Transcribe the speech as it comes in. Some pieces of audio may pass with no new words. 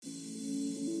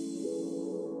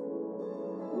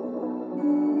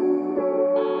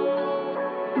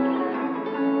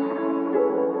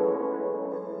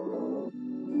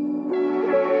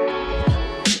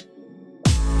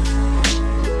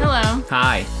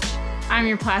I'm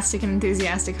your plastic and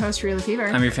enthusiastic host, Rhea Lefevre.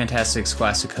 I'm your fantastic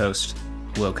scholastic host,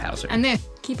 Will Kauser. And then,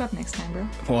 keep up next time, bro.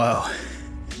 Whoa. Okay.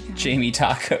 Jamie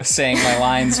Taco saying my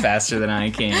lines faster than I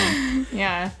can.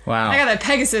 Yeah. Wow. I got that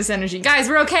Pegasus energy. Guys,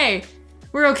 we're okay.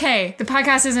 We're okay. The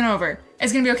podcast isn't over.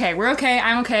 It's gonna be okay. We're okay.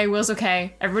 I'm okay. Will's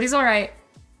okay. Everybody's all right.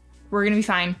 We're gonna be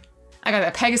fine. I got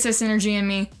that Pegasus energy in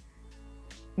me.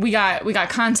 We got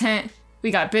content.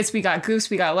 We got bits. We got goofs.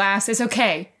 We got laughs. It's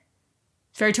okay.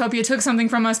 Fairytopia took something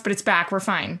from us, but it's back. We're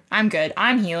fine. I'm good.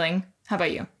 I'm healing. How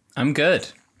about you? I'm good.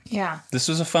 Yeah. This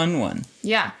was a fun one.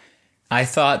 Yeah. I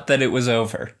thought that it was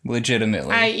over,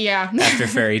 legitimately. Yeah. After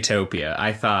Fairytopia.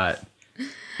 I thought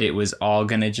it was all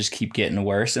going to just keep getting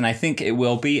worse. And I think it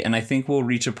will be. And I think we'll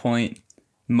reach a point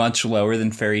much lower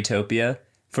than Fairytopia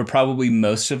for probably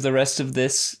most of the rest of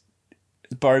this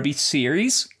Barbie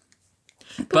series.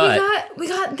 But we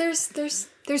got there's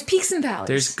peaks and valleys.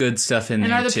 There's good stuff in there,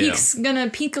 too. And are the peaks gonna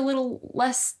peak a little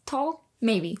less tall?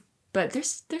 Maybe. But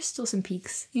there's still some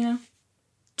peaks, you know?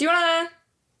 Do you want to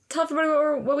tell everybody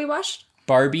what we watched?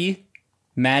 Barbie,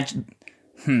 Magic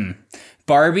of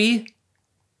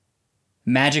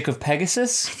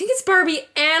Pegasus? I think it's Barbie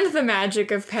and the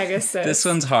Magic of Pegasus. This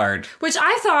one's hard. Which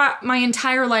I thought my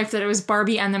entire life that it was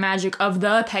Barbie and the Magic of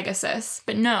the Pegasus.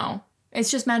 But no,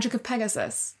 it's just Magic of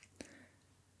Pegasus.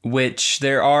 Which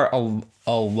there are a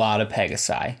lot of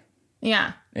Pegasi.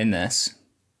 Yeah. In this.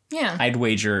 Yeah. I'd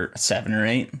wager 7 or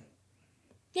 8.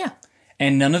 Yeah.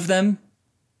 And none of them,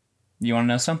 you want to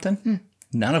know something?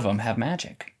 None of them have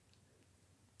magic.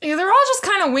 Yeah, they're all just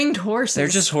kind of winged horses. They're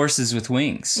just horses with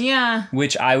wings. Yeah.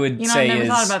 Which I would say I never is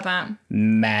thought about that.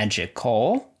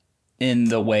 Magical in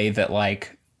the way that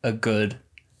like a good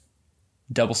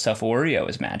double stuffed Oreo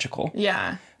is magical.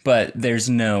 Yeah. But there's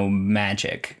no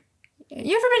magic.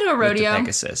 You ever been to a rodeo? With the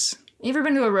Pegasus. You ever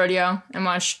been to a rodeo and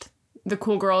watched the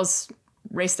cool girls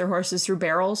race their horses through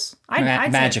barrels?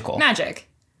 I'd magical. Magic.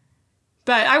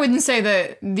 But I wouldn't say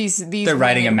that these they're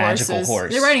riding a magical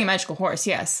horse. They're riding a magical horse,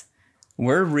 yes.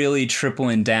 We're really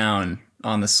tripling down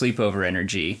on the sleepover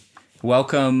energy.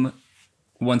 Welcome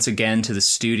once again to the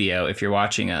studio if you're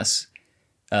watching us.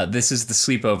 This is the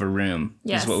sleepover room,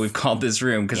 is what we've called this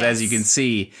room. Because as you can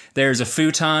see, there's a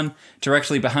futon.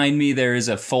 Directly behind me, there is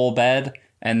a full bed.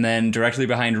 And then directly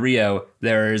behind Rio,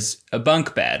 there's a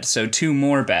bunk bed. So 2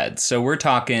 more beds. So we're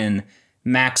talking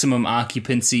maximum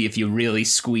occupancy if you really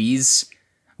squeeze.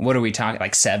 What are we talking,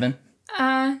 like 7?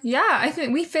 Yeah, I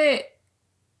think we fit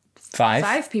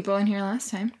 5 people in here last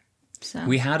time. So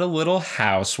we had a little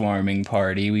housewarming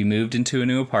party. We moved into a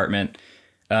new apartment.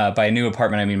 By a new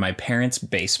apartment, I mean my parents'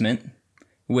 basement,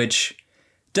 which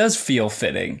does feel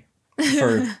fitting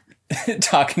for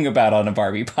talking about on a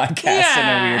Barbie podcast in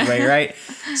a weird way, right?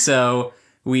 So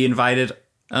we invited,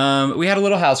 we had a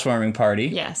little housewarming party.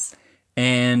 Yes.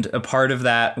 And a part of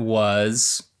that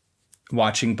was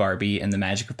watching Barbie and the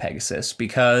Magic of Pegasus,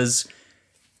 because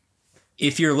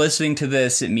if you're listening to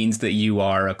this, it means that you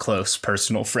are a close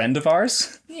personal friend of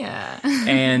ours. Yeah.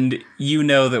 And you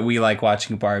know that we like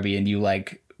watching Barbie and you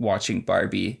like watching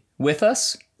Barbie with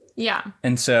us. Yeah.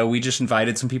 And so we just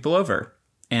invited some people over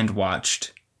and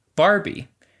watched Barbie.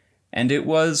 And it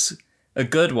was a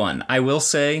good one. I will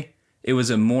say it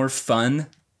was a more fun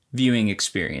viewing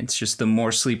experience, just the more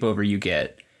sleepover you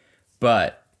get,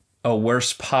 but a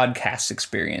worse podcast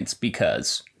experience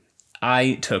because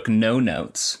I took no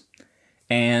notes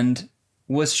and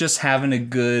was just having a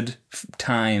good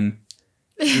time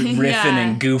riffing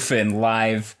and goofing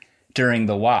live during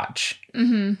the watch.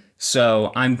 Mm-hmm.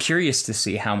 So I'm curious to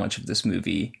see how much of this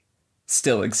movie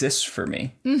still exists for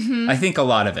me. Mm-hmm. I think a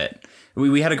lot of it.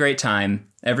 We had a great time.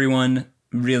 Everyone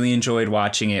really enjoyed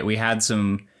watching it. We had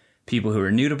some people who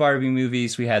were new to Barbie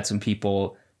movies. We had some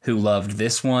people who loved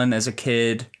this one as a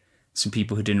kid. Some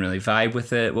people who didn't really vibe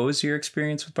with it. What was your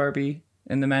experience with Barbie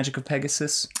and the Magic of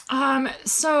Pegasus?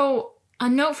 So a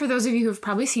note for those of you who've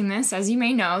probably seen this, as you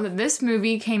may know, that this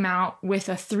movie came out with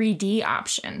a 3D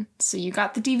option. So you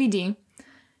got the DVD,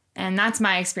 and that's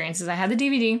my experience, is I had the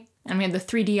DVD, and we had the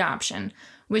 3D option,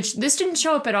 which this didn't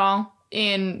show up at all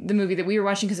in the movie that we were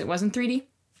watching because it wasn't 3D.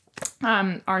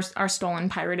 Our stolen,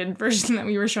 pirated version that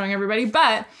we were showing everybody.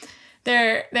 But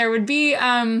there would be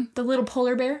the little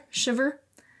polar bear, Shiver,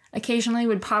 occasionally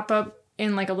would pop up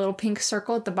in like a little pink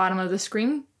circle at the bottom of the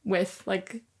screen with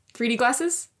like 3D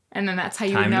glasses. And then that's how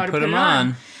you would know to put it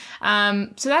on.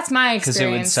 So that's my experience. Because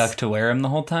it would suck to wear them the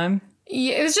whole time?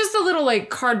 Yeah, it was just a little like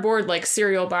cardboard like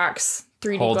cereal box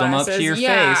 3D Hold glasses. them up to your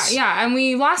face. Yeah, and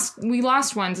we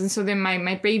lost ones, and so then my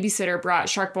babysitter brought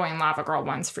Shark Boy and Lava Girl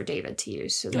ones for David to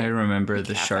use. So I remember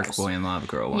the Shark Boy and Lava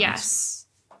Girl ones. Yes.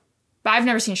 But I've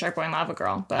never seen Shark Boy and Lava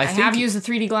Girl, but I think have used the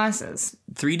 3D glasses.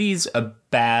 3D's a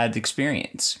bad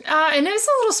experience. And it's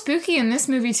a little spooky in this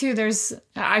movie, too.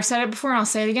 I've said it before and I'll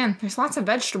say it again. There's lots of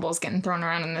vegetables getting thrown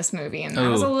around in this movie. And that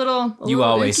was a little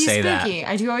always ooky, say spooky. that.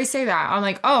 I do always say that. I'm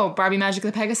like, oh, Barbie Magic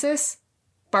of the Pegasus?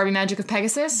 Barbie Magic of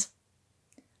Pegasus?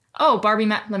 Oh,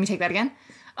 let me take that again.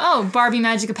 Oh, Barbie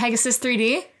Magic of Pegasus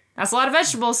 3D? That's a lot of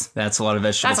vegetables. That's a lot of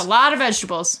vegetables. That's a lot of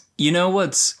vegetables. You know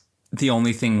what's the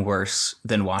only thing worse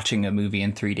than watching a movie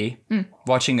in 3D?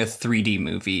 Watching a 3D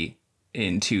movie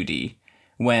in 2D.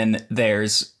 When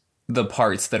there's the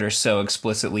parts that are so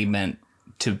explicitly meant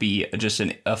to be just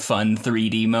a fun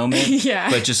 3D moment. Yeah.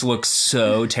 But just looks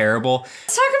so terrible.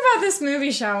 Let's talk about this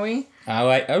movie, shall we?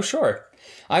 Oh, sure.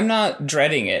 I'm not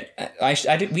dreading it.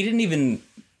 We didn't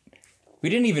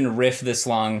even riff this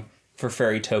long for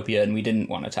Fairytopia, and we didn't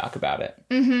want to talk about it.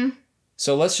 Mm-hmm.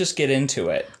 So let's just get into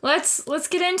it. Let's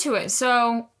get into it.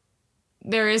 So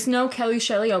there is no Kelly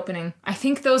Shelley opening. I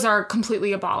think those are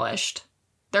completely abolished.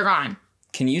 They're gone.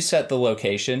 Can you set the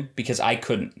location? Because I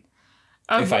couldn't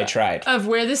if I tried. Of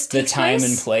where this takes place? The time place?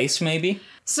 and place, maybe?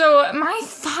 So my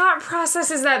thought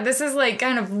process is that this is like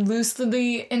kind of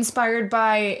loosely inspired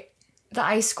by the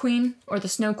Ice Queen or the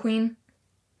Snow Queen,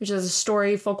 which is a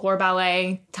story, folklore,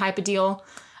 ballet type of deal.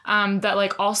 That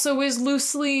like also is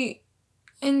loosely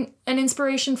an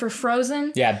inspiration for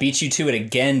Frozen. Yeah, beat you to it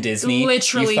again, Disney.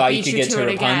 Literally you thought beat you could you get to to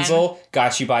it Rapunzel,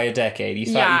 got you by a decade. You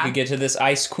thought you could get to this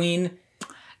Ice Queen.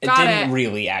 It didn't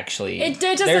really, actually. It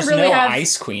doesn't There's really no have,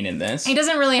 Ice Queen in this. It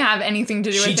doesn't really have anything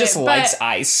to do with it. She just likes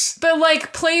ice. But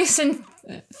like place and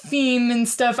theme and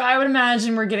stuff, I would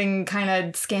imagine we're getting kind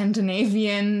of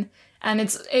Scandinavian. And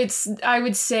it's I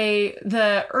would say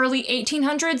the early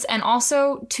 1800s and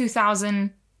also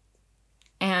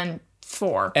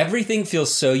 2004. Everything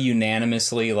feels so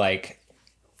unanimously like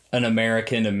an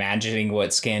American imagining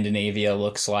what Scandinavia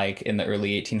looks like in the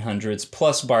early 1800s,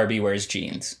 plus Barbie wears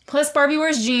jeans. Plus Barbie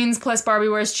wears jeans, plus Barbie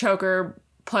wears choker,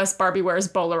 plus Barbie wears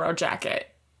bolero jacket.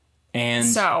 And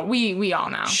so we all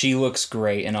know. She looks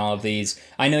great in all of these.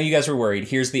 I know you guys were worried.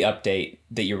 Here's the update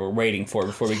that you were waiting for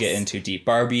before we get into deep.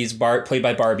 Barbie's played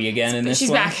by Barbie again in this She's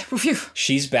one. back.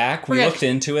 She's back. We looked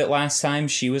into it last time.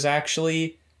 She was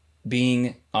actually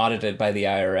being audited by the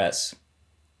IRS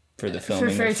for the filming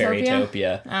of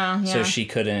Fairytopia. Oh, yeah. So she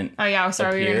couldn't Oh, yeah.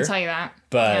 Sorry, we were going to tell you that.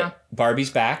 But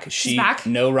Barbie's back. She's back.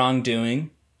 No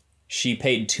wrongdoing. She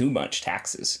paid too much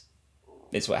taxes.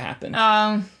 Is what happened.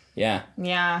 Yeah.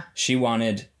 Yeah. She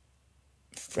wanted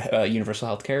universal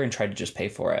health care and tried to just pay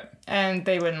for it. And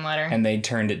they wouldn't let her. And they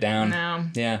turned it down. No.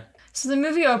 Yeah. So the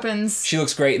movie opens. She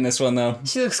looks great in this one, though.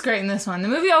 She looks great in this one. The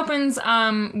movie opens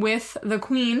with the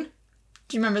Queen.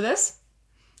 Do you remember this?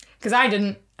 Because I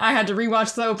didn't. I had to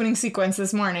rewatch the opening sequence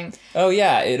this morning. Oh,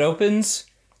 yeah. It opens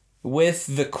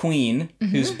with the Queen,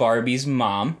 who's Barbie's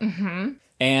mom,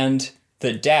 and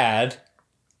the dad,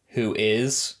 who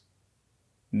is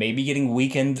maybe getting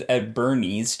Weekend at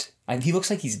Bernie's. He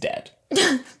looks like he's dead.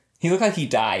 He looked like he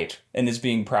died and is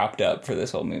being propped up for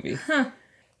this whole movie. Huh.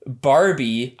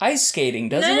 Barbie ice skating,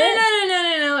 doesn't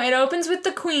it? No. It opens with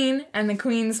the Queen, and the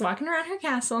Queen's walking around her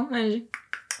castle. And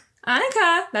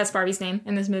Annika, that's Barbie's name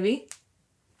in this movie.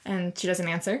 And she doesn't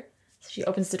answer. So she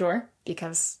opens the door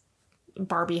because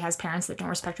Barbie has parents that don't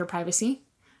respect her privacy.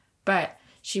 But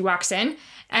she walks in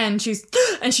and she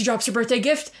drops her birthday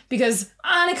gift because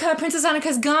Princess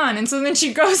Annika's gone. And so then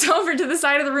she goes over to the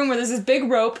side of the room where there's this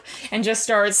big rope and just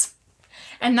starts.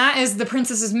 And that is the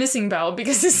princess's missing bell,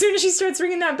 because as soon as she starts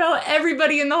ringing that bell,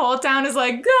 everybody in the whole town is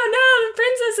like, oh no, the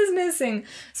princess is missing.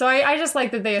 So I just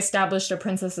like that they established a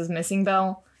princess's missing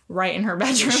bell right in her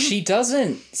bedroom. She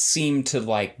doesn't seem to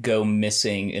like go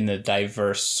missing in a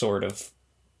diverse sort of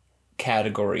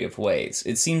category of ways.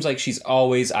 It seems like she's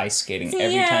always ice skating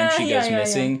every time she goes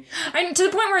missing. And to the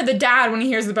point where the dad, when he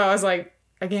hears the bell, is like,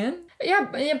 again? Yeah,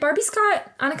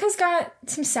 Annika's got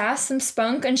some sass, some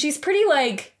spunk, and she's pretty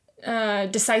like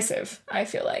decisive, I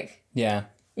feel like. Yeah.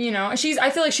 You know, I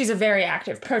feel like she's a very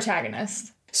active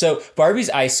protagonist. So Barbie's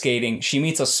ice skating. She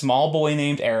meets a small boy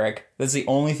named Eric. That's the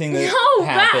only thing that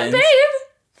happens. Babe!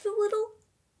 It's a little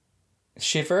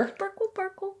Shiver?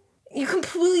 Barkle. You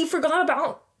completely forgot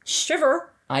about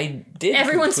Shiver. I did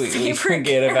Everyone's completely favorite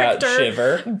forget character. about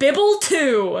Shiver. Bibble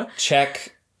 2.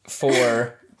 Check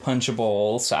for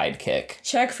punchable sidekick.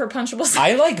 Check for punchable sidekick.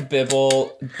 I like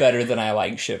Bibble better than I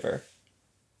like Shiver.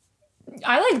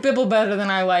 I like Bibble better than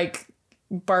I like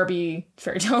Barbie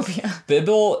Fairytopia.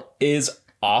 Bibble is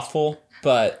awful,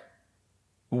 but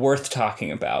worth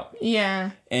talking about.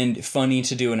 Yeah. And funny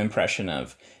to do an impression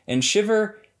of. And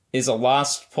Shiver is a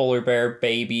lost polar bear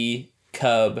baby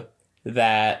cub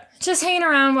that just hanging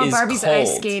around while Barbie's cold.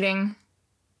 ice skating.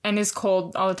 and is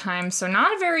cold all the time. So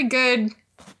not a very good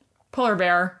polar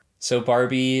bear. So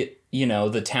Barbie, you know,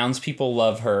 the townspeople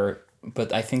love her,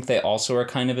 but I think they also are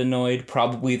kind of annoyed,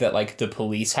 probably that, like, the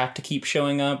police have to keep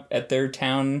showing up at their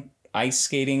town ice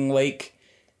skating lake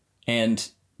and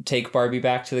take Barbie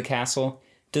back to the castle.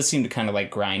 It does seem to kind of, like,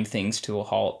 grind things to a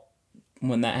halt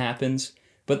when that happens.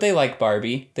 But they like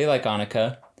Barbie. They like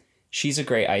Annika. She's a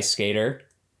great ice skater.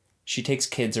 She takes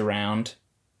kids around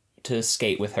to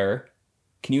skate with her.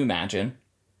 Can you imagine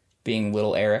being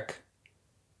little Eric?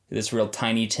 This real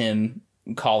Tiny Tim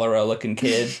cholera-looking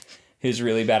kid who's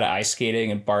really bad at ice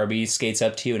skating, and Barbie skates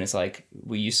up to you and is like,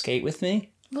 will you skate with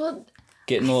me? Well,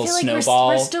 Getting a little I feel like snowball.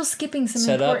 we're still skipping some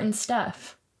important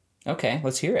stuff. Okay,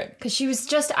 let's hear it. Because she was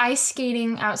just ice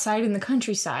skating outside in the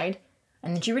countryside,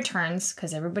 and then she returns,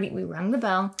 because we rung the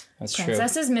bell. That's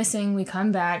Princess true. is missing. We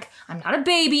come back. I'm not a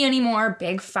baby anymore.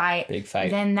 Big fight. Big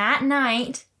fight. Then that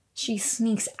night, she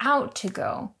sneaks out to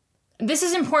go. This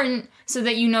is important so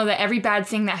that you know that every bad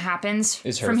thing that happens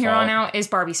Is her from here on fault. out is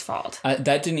Barbie's fault. That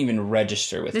didn't even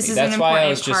register with This me. is That's an why I important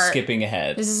was just part. skipping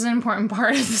ahead. This is an important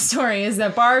part of the story, is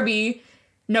that Barbie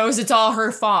knows it's all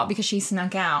her fault because she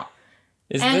snuck out.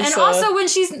 And also when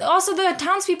also the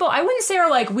townspeople, I wouldn't say are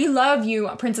like, we love you,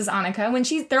 Princess Annika. When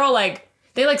they're all like,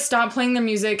 they like stop playing their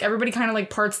music. Everybody kind of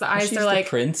like parts the eyes. She's They're the like,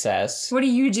 princess. what are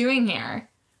you doing here?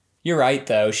 You're right,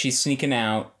 though. She's sneaking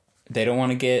out. They don't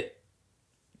want to get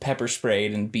pepper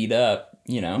sprayed and beat up,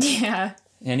 you know? Yeah.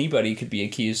 Anybody could be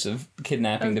accused of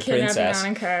kidnapping the Kidnapping princess.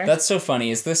 Annika. That's so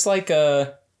funny. Is this like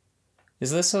a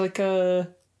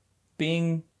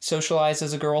being socialized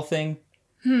as a girl thing?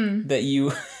 That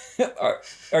you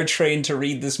are trained to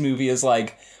read this movie as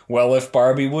like, well, if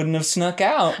Barbie wouldn't have snuck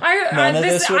out, none of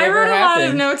this would I ever wrote a happen. lot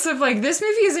of notes of like, this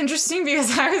movie is interesting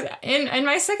because I was in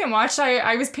my second watch,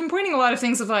 I was pinpointing a lot of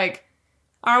things of like,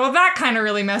 oh, well, that kind of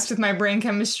really messed with my brain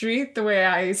chemistry, the way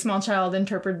I, small child,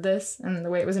 interpreted this, and the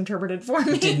way it was interpreted for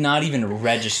me. It did not even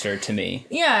register to me.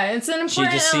 Yeah, it's an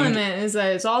important element, is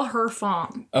that it's all her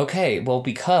fault. Okay, well,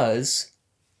 because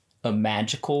a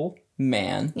magical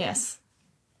man Yes.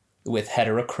 with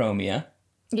heterochromia,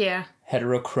 Yeah.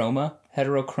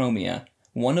 heterochromia,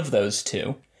 one of those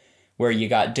two, where you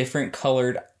got different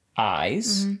colored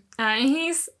eyes, And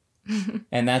he's...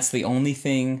 and that's the only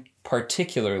thing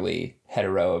particularly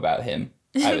hetero about him,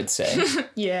 I would say.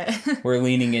 Yeah. We're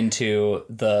leaning into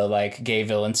the, like, gay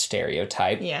villain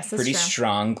stereotype Yes, that's pretty true.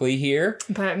 strongly here.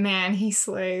 But man, he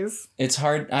slays. It's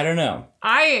hard, I don't know.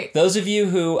 I... Those of you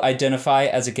who identify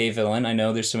as a gay villain, I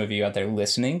know there's some of you out there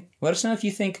listening, let us know if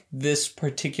you think this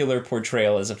particular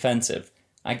portrayal is offensive.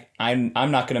 I'm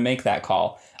not going to make that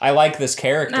call. I like this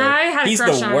character. I had a He's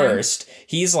crush the on worst.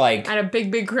 He's like... I had a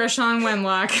big crush on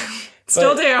Wenlock.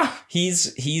 Still do.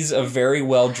 He's a very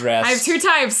well-dressed... I have two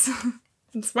types.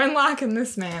 It's Wenlock and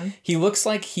this man. He looks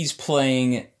like he's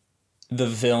playing the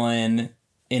villain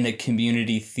in a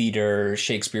community theater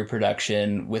Shakespeare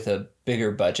production with a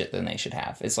bigger budget than they should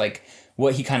have. It's like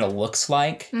what he kind of looks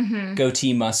like. Mm-hmm.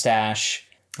 Goatee, mustache,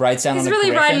 rides down on a griffin.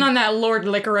 He's really riding on that Lord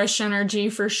Licorice energy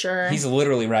for sure. He's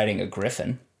literally riding a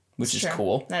griffin, which is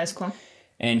cool. That is cool.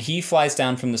 And he flies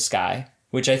down from the sky,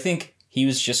 which I think he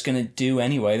was just going to do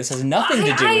anyway. This has nothing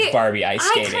to do with Barbie ice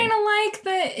skating. I kind of like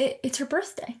that it's her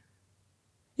birthday.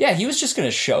 Yeah, he was just going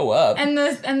to show up. And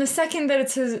the second that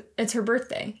it's her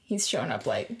birthday, he's showing up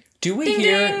like, Do we ding,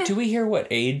 hear ding. Do we hear what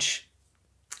age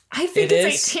I think it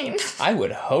it's is? 18. I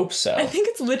would hope so. I think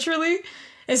it's literally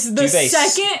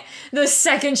the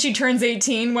second she turns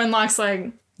 18, Wenlock's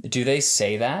like, Do they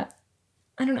say that?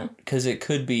 I don't know. Because it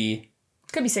could be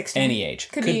Could be 16. any age.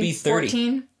 Could be 30.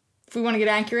 14. If we want to get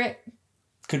accurate.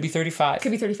 Could be 35.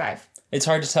 Could be 35. It's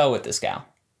hard to tell with this gal.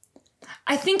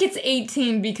 I think it's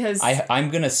 18 because... I'm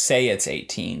going to say it's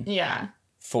 18 yeah.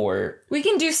 for... We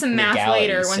can do some math legality's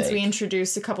later once sake. we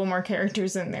introduce a couple more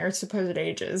characters in their supposed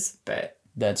ages, but...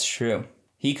 That's true.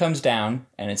 He comes down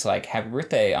and it's like, happy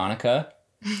birthday, Annika.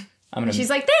 She's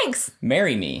like, thanks!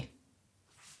 Marry me.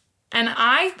 And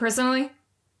I, personally,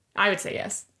 I would say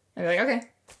yes. I'd be like, okay.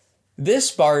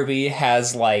 This Barbie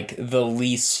has, like, the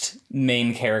least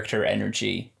main character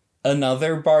energy.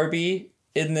 Another Barbie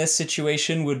in this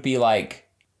situation would be like,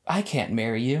 I can't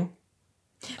marry you.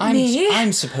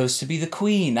 I'm supposed to be the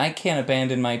queen. I can't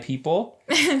abandon my people.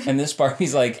 And this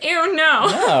Barbie's like, Ew, no.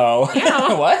 no.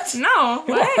 Ew. What? No.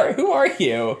 What? Who are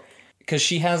you? Because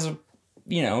she has,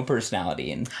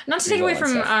 personality. And Not to take away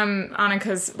from stuff.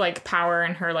 Annika's, like, power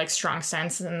and her, like, strong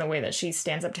sense and the way that she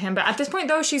stands up to him. But at this point,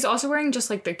 though, she's also wearing just,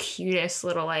 like, the cutest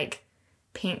little, like,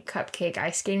 pink cupcake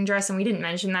ice skating dress. And we didn't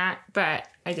mention that, but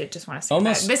I did just want to say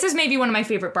that. This is maybe one of my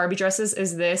favorite Barbie dresses,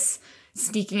 is this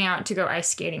sneaking out to go ice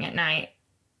skating at night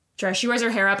dress. She wears her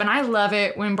hair up, and I love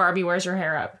it when Barbie wears her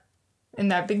hair up in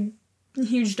that big,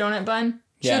 huge donut bun.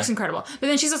 She looks incredible. But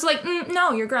then she's also like,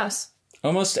 no, you're gross.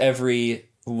 Almost every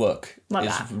look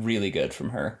is really good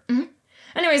from her. Mm-hmm.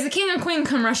 Anyways, the king and queen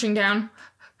come rushing down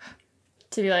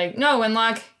to be like, no,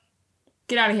 Wenlock,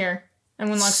 get out of here. And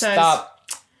Wenlock says,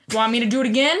 want me to do it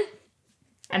again?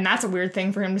 And that's a weird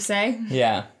thing for him to say.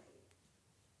 Yeah.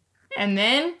 And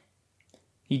then...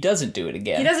 He doesn't do it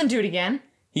again.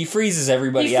 He freezes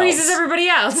everybody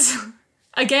else.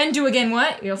 Again, do again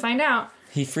what? You'll find out.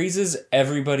 He freezes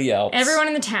everybody else. Everyone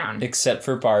in the town. Except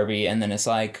for Barbie, and then it's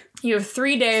like... You have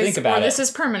 3 days or this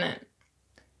is permanent.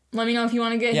 Let me know if you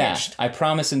want to get hitched. I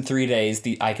promise in 3 days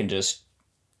I can just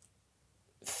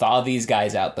thaw these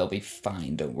guys out. They'll be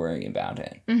fine. Don't worry about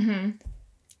it. Mm-hmm.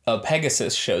 A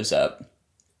Pegasus shows up.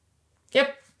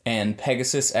 Yep. And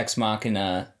Pegasus Ex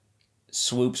Machina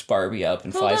swoops Barbie up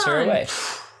and flies her away.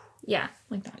 Yeah,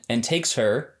 like that. And takes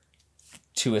her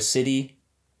to a city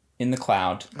in the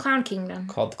cloud. Cloud Kingdom.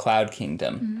 Called the Cloud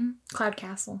Kingdom. Mm-hmm. Cloud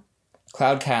Castle.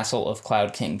 Cloud Castle of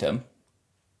Cloud Kingdom.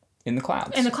 In the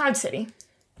clouds. In the Cloud City.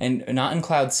 And not in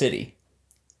Cloud City.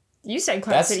 You said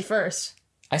Cloud City first.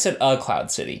 I said a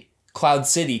Cloud City. Cloud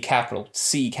City, capital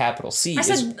C.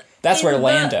 That's where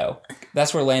Lando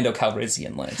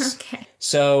Calrissian lives. Okay.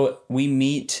 So we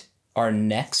meet our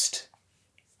next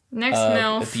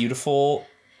MILF. A beautiful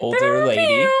older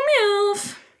lady.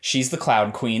 MILF. She's the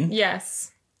Cloud Queen.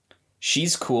 Yes.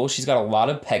 She's cool. She's got a lot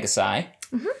of Pegasi.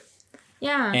 Mm-hmm.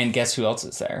 Yeah. And guess who else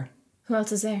is there? Who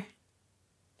else is there?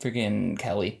 Friggin'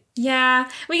 Kelly. Yeah,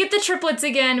 we get the triplets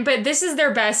again, but this is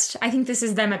their best. I think this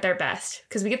is them at their best.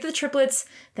 Because we get the triplets,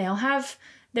 they all have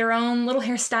their own little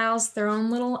hairstyles, their own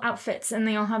little outfits, and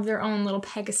they all have their own little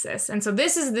Pegasus. And so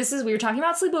this is we were talking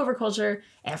about sleepover culture.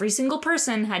 Every single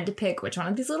person had to pick which one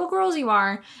of these little girls you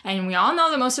are. And we all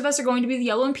know that most of us are going to be the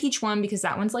yellow and peach one because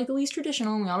that one's like the least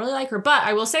traditional and we all really like her. But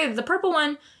I will say that the purple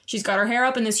one, she's got her hair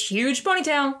up in this huge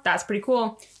ponytail. That's pretty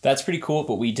cool.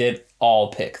 But we did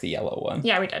all pick the yellow one.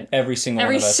 Yeah, we did. Every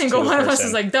single one of us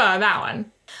is like, duh, that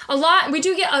one. We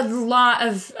do get a lot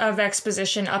of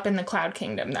exposition up in the Cloud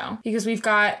Kingdom, though. Because we've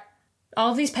got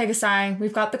all of these Pegasi,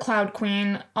 we've got the Cloud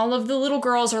Queen, all of the little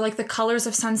girls are like the colors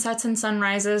of sunsets and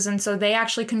sunrises, and so they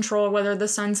actually control whether the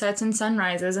sun sets and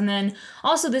sunrises. And then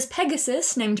also this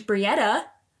Pegasus named Brietta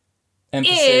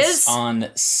Emphasis on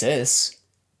sis.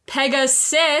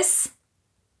 Pegasus.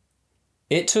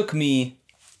 It took me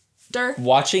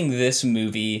watching this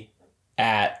movie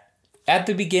at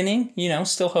the beginning,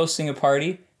 still hosting a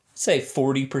party, say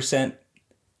 40%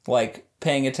 like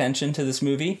paying attention to this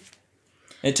movie.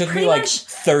 It took me like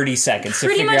 30 seconds to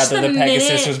figure out that the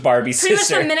Pegasus was Barbie's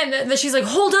sister. Pretty much the minute that she's like,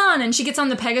 hold on, and she gets on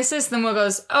the Pegasus, then Will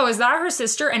goes, oh, is that her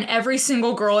sister? And every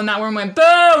single girl in that room went,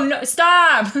 boo, no,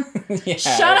 stop.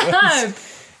 Shut up.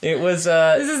 It was...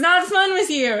 this is not fun with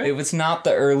you. It was not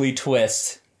the early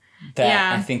twist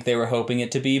that I think they were hoping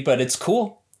it to be, but it's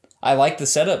cool. I like the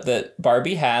setup that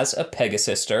Barbie has a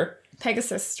Pegasister.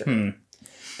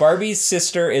 Barbie's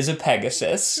sister is a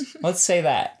Pegasus. Let's say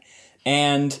that.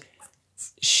 And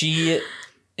she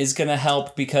is going to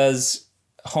help because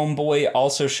Homeboy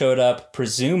also showed up,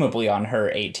 presumably on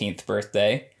her 18th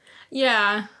birthday.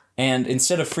 Yeah. And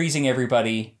instead of freezing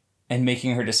everybody and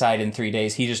making her decide in 3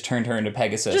 days, he just turned her into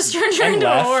Pegasus. Just turned her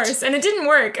into a horse. And it didn't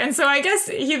work. And so I guess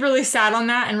he really sat on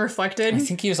that and reflected.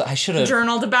 I should have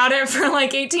journaled about it for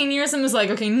like 18 years and was like,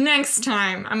 okay, next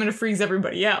time I'm going to freeze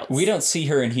everybody else. We don't see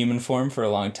her in human form for a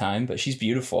long time, but she's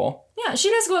beautiful. Yeah,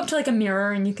 she does go up to like a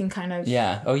mirror and you can kind of...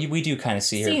 Yeah, we do kind of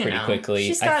see her pretty quickly.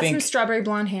 She's got some strawberry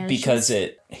blonde hair. Because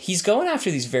he's going after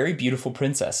these very beautiful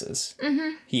princesses.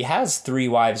 Mm-hmm. He has 3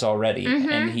 wives already,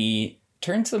 and he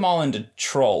turns them all into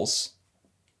trolls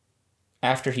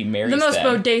after he marries them. The most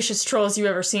bodacious trolls you've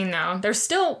ever seen, though. They're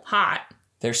still hot.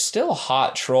 They're still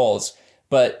hot trolls,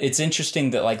 but it's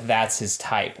interesting that, like, that's his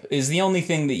type. Is the only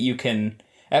thing that you can...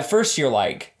 At first you're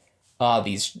like,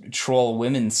 these troll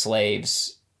women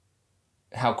slaves...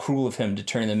 How cruel of him to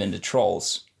turn them into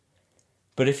trolls.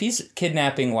 But if he's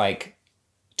kidnapping, like,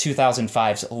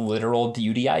 2005's literal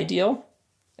beauty ideal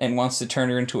and wants to turn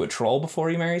her into a troll before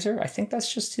he marries her, I think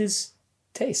that's just his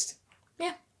taste.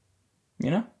 Yeah.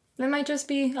 You know? That might just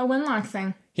be a Wenlock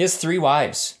thing. He has 3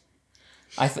 wives.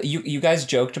 You guys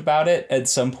joked about it at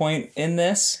some point in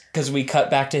this, because we cut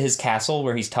back to his castle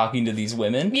where he's talking to these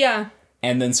women. Yeah.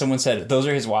 And then someone said, those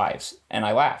are his wives. And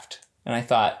I laughed. And I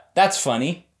thought, that's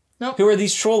funny. Nope. Who are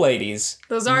these troll ladies?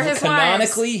 Those are his wives.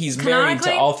 Canonically, he's married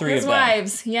to all 3 of them. His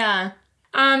wives, yeah.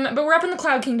 But we're up in the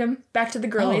Cloud Kingdom. Back to the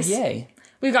girlies. Oh, yay.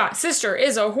 We got sister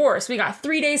is a horse. We got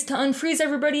 3 days to unfreeze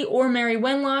everybody or marry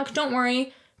Wenlock. Don't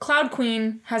worry. Cloud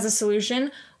Queen has a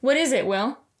solution. What is it,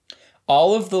 Will?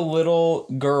 all of the little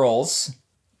girls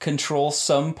control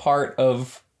some part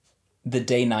of the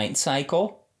day-night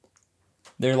cycle.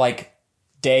 They're like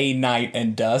day, night,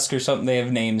 and dusk or something. They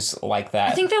have names like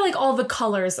that. I think they're like all the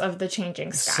colors of the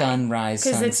changing sky. Sunrise,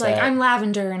 sunset. Because it's like, I'm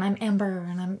lavender and I'm amber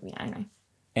and I'm... Yeah, I know.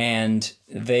 And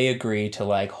they agree to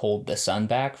like hold the sun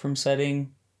back from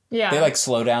setting. Yeah. They like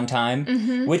slow down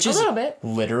time, which is a little bit.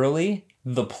 Literally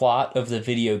the plot of the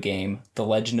video game, The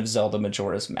Legend of Zelda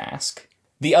Majora's Mask.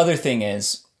 The other thing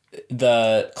is,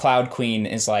 the Cloud Queen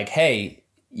is like, hey,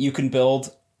 you can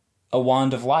build a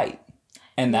wand of light,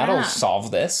 and that'll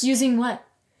solve this. Using what?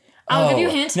 I'll give you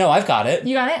a hint. No, I've got it.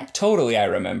 You got it? Totally, I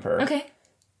remember. Okay.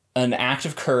 An act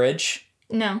of courage.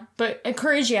 No, but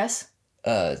courage, yes.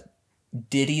 A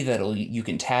ditty that you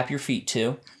can tap your feet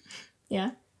to.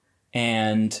 Yeah.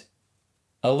 And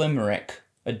a limerick.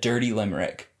 A dirty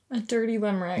limerick. A dirty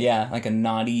limerick. Yeah, like a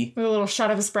naughty... With a little shot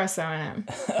of espresso in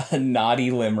it. A naughty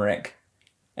limerick.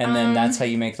 And then that's how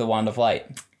you make the wand of light.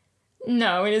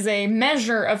 No, it is a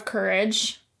measure of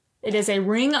courage. It is a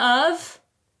ring of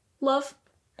love.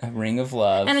 A ring of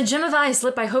love. And a gem of ice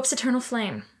lit by hope's eternal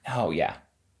flame. Oh, yeah.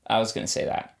 I was going to say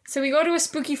that. So we go to a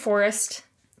spooky forest.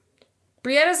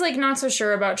 Brietta's like not so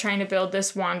sure about trying to build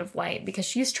this wand of light because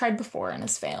she's tried before and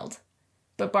has failed.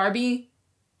 But Barbie,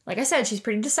 like I said, she's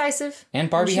pretty decisive. And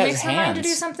Barbie has hands. She makes her mind to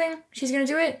do something. She's going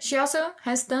to do it. She also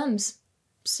has thumbs.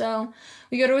 So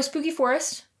we go to a spooky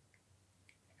forest.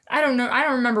 I don't know. I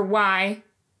don't remember why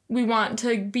we want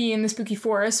to be in the spooky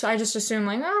forest. So I just assume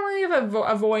like, oh, we have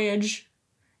a voyage,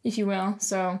 if you will.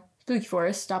 So spooky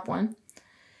forest, stop one.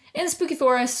 In the spooky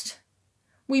forest,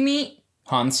 we meet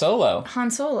Han Solo.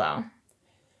 Han Solo.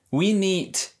 We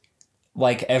meet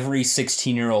like every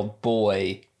 16-year-old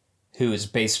boy who has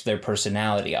based their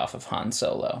personality off of Han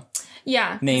Solo.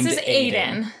 Yeah. Named this is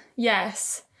Aiden.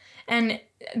 Yes. And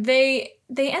they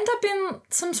end up in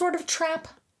some sort of trap.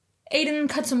 Aiden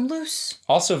cuts him loose.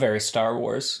 Also very Star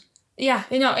Wars. Yeah.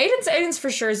 You know, Aiden's for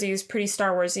sure is pretty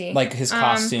Star Wars-y. Like his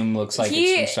costume looks like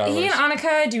it's from Star Wars. He and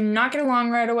Annika do not get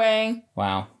along right away.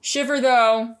 Wow. Shiver,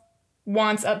 though,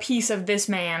 wants a piece of this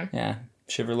man. Yeah.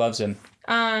 Shiver loves him.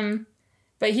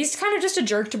 But he's kind of just a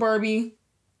jerk to Barbie.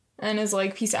 And is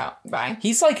like, peace out, bye.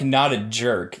 He's like not a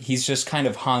jerk. He's just kind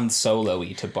of Han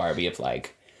Solo-y to Barbie of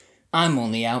like, I'm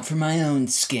only out for my own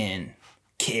skin,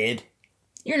 kid.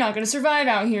 You're not going to survive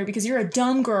out here because you're a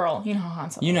dumb girl. You know how Han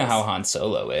Solo is. You know how Han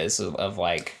Solo is, of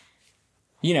like,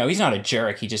 you know, he's not a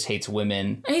jerk. He just hates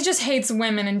women. And he just hates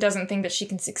women and doesn't think that she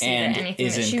can succeed at anything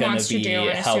that she wants to do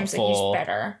and assumes that he's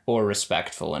better. Or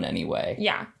respectful in any way.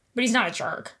 Yeah, but he's not a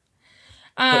jerk.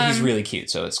 But he's really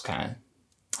cute, so it's kind of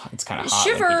hot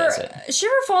when he does it.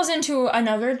 Shiver falls into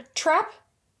another trap,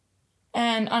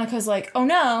 and Annika's like, oh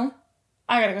no,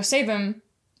 I gotta go save him.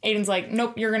 Aiden's like,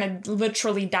 nope, you're gonna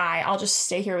literally die. I'll just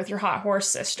stay here with your hot horse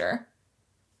sister.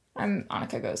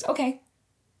 Annika goes, okay.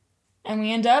 And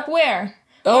we end up where?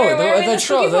 Oh, the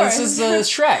troll. This is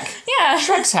Shrek. Yeah.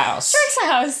 Shrek's house. Shrek's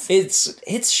house.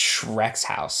 It's Shrek's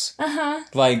house. Uh-huh.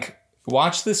 Like,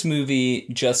 watch this movie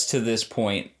just to this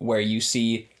point where you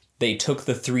see they took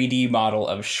the 3D model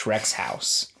of Shrek's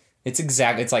house.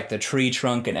 It's like the tree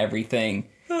trunk and everything.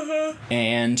 Uh-huh.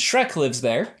 And Shrek lives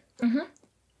there. Mm-hmm.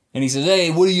 And he says,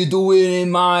 hey, what are you doing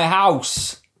in my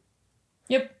house?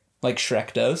 Yep. Like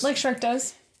Shrek does.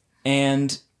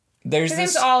 And his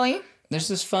name's Ollie. There's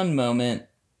this fun moment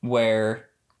where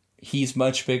he's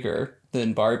much bigger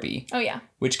than Barbie. Oh, yeah.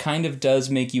 Which kind of does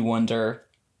make you wonder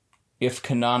if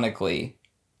canonically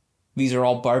these are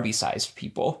all Barbie-sized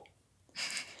people.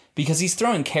 Because he's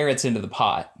throwing carrots into the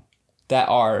pot that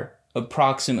are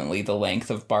approximately the length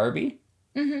of Barbie.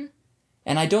 Mm-hmm.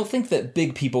 And I don't think that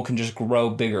big people can just grow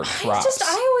bigger crops.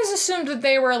 I always assumed that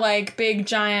they were like big,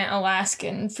 giant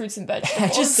Alaskan fruits and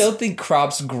vegetables. I just don't think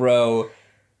crops grow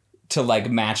to like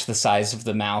match the size of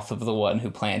the mouth of the one who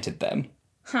planted them.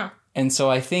 Huh. And so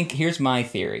I think, here's my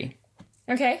theory.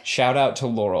 Okay. Shout out to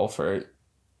Laurel for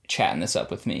chatting this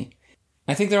up with me.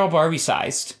 I think they're all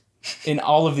Barbie-sized in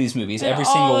all of these movies, every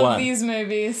single one. All of these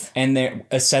movies. And they're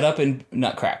set up in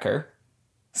Nutcracker.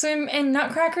 So in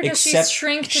Nutcracker, does she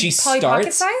shrink to Polly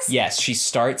Pocket size? Yes, she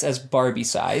starts as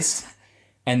Barbie-sized,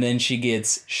 and then she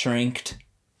gets shrinked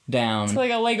down. To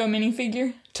like a Lego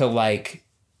minifigure? To like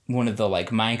one of the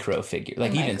like micro figure,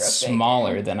 like even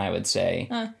smaller than I would say.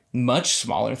 Much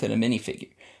smaller than a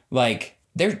minifigure. Like,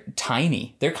 they're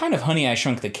tiny. They're kind of Honey, I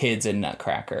Shrunk the Kids in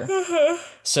Nutcracker.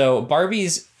 So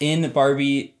Barbie's in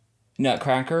Barbie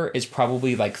Nutcracker is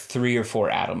probably like 3 or 4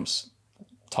 atoms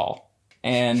tall.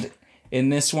 And in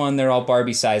this one, they're all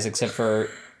Barbie-sized except for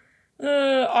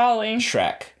Ollie.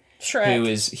 Shrek. Who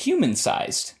is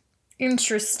human-sized.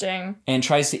 Interesting. And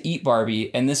tries to eat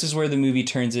Barbie, and this is where the movie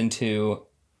turns into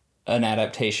an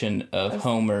adaptation of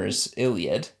Homer's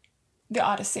Iliad. The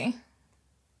Odyssey.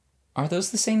 Are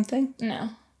those the same thing? No.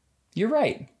 You're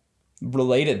right.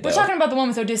 Related, though. We're talking about the one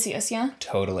with Odysseus, yeah?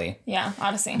 Totally. Yeah,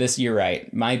 Odyssey. You're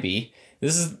right. Might be.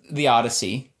 This is the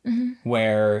Odyssey,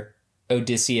 where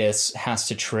Odysseus has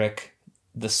to trick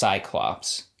the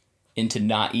Cyclops into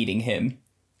not eating him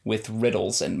with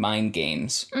riddles and mind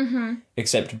games.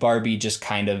 Except Barbie just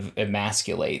kind of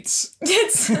emasculates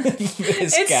this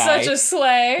it's guy. Such a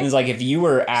slay. And it's like, if you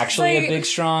were actually a big,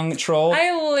 strong troll...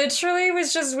 I literally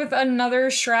was just with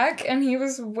another Shrek, and he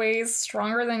was way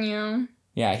stronger than you.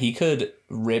 Yeah, he could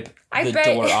rip the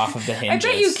door off of the hinges. I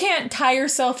bet you can't tie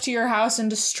yourself to your house and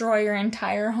destroy your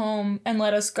entire home and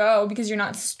let us go because you're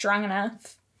not strong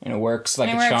enough. And it works like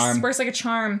a charm. It works like a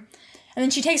charm. And then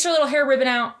she takes her little hair ribbon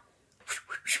out,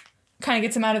 kind of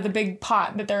gets him out of the big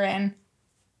pot that they're in.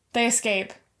 They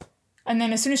escape. And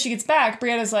then as soon as she gets back,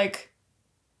 Brietta's like,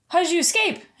 how did you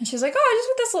escape? And she's like, oh, just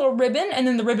with this little ribbon. And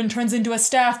then the ribbon turns into a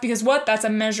staff because what? That's a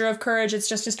measure of courage. It's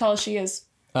just as tall as she is.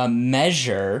 A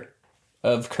measure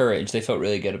of courage. They felt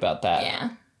really good about that. Yeah.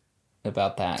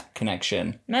 About that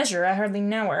connection. Measure? I hardly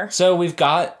know her. So we've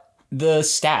got the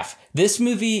staff. This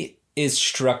movie is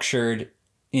structured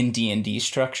in D&D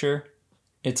structure.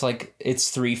 It's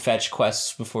 3 fetch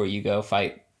quests before you go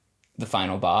fight the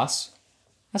final boss.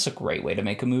 That's a great way to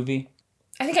make a movie.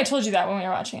 I think I told you that when we were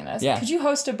watching this. Yeah. Could you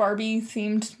host a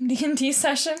Barbie-themed D&D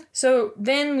session? So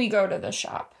then we go to the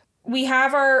shop. We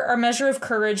have our measure of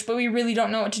courage, but we really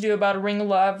don't know what to do about a ring of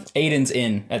love. Aiden's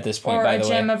in at this point, by the way.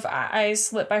 Or a gem of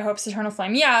ice lit by hope's eternal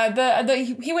flame. Yeah,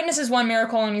 he witnesses one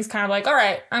miracle and he's kind of like, all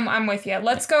right, I'm with you.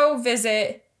 Let's go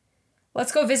visit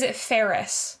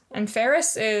Ferris. And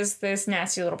Ferris is this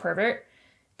nasty little pervert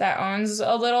that owns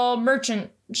a little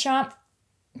merchant shop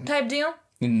type deal.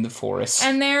 In the forest.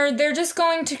 And they're just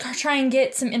going to try and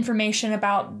get some information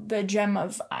about the gem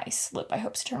of ice lit by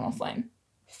hope's eternal flame.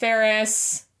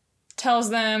 Ferris tells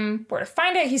them where to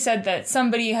find it. He said that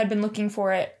somebody had been looking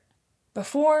for it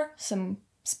before, some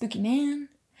spooky man.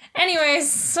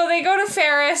 Anyways, so they go to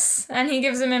Ferris, and he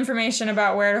gives them information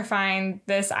about where to find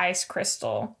this ice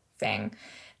crystal thing.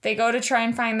 They go to try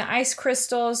and find the ice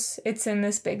crystals. It's in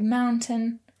this big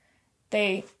mountain.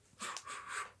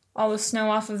 All the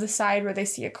snow off of the side where they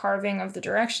see a carving of the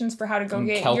directions for how to go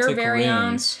get Celtic your very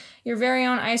runes.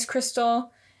 own ice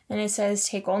crystal. And it says,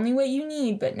 take only what you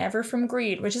need, but never from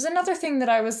greed, which is another thing that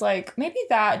I was like, maybe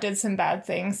that did some bad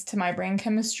things to my brain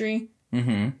chemistry.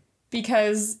 Mm-hmm.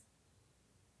 Because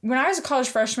when I was a college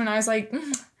freshman, I was like,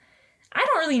 I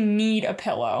don't really need a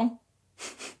pillow.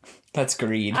 That's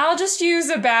greed. I'll just use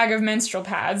a bag of menstrual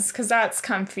pads, because that's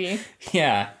comfy.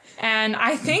 Yeah. And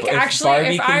I think, If actually,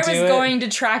 Barbie if I was can do going to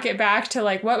track it back to,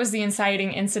 like, what was the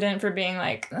inciting incident for being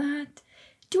like,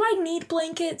 do I need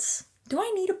blankets? Do I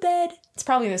need a bed? It's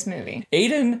probably this movie.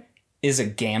 Aiden is a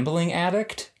gambling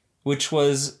addict, which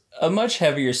was a much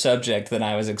heavier subject than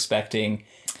I was expecting.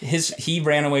 He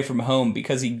ran away from home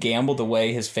because he gambled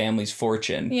away his family's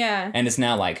fortune. Yeah. And it's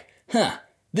now like,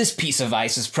 this piece of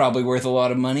ice is probably worth a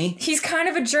lot of money. He's kind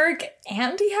of a jerk,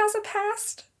 and he has a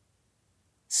past.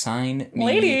 Sign me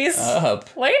Ladies,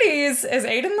 up. Ladies, is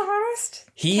Aiden the hottest?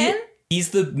 He's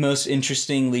the most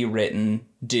interestingly written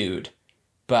dude,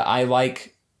 but I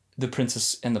like the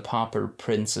Princess and the Pauper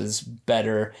Princes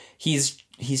better. He's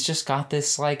just got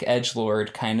this like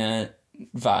edgelord kind of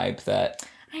vibe that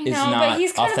is not but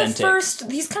he's kind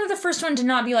authentic. He's kind of the first one to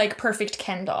not be like perfect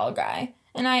Ken doll guy,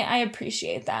 and I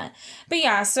appreciate that. But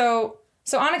yeah, so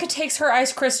Annika takes her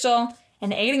ice crystal,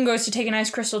 and Aiden goes to take an ice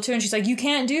crystal too, and she's like, "You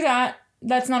can't do that.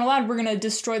 That's not allowed. We're gonna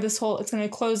destroy this whole. It's gonna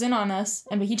close in on us."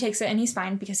 But he takes it, and he's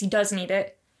fine because he does need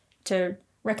it to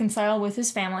reconcile with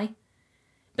his family.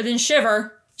 But then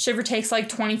Shiver takes like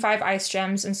 25 ice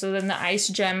gems, and so then the ice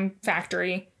gem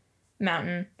factory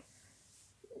mountain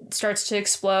starts to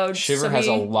explode. Shiver has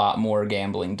a lot more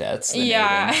gambling debts than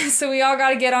Aiden. So we all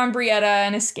gotta get on Brietta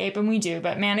and escape, and we do.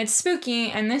 But man, it's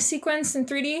spooky, and this sequence in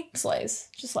 3D slays.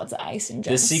 Just lots of ice and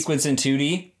gems. This sequence in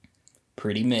 2D,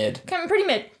 pretty mid. Pretty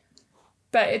mid.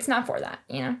 But it's not for that,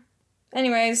 you know?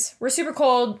 Anyways, we're super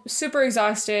cold, super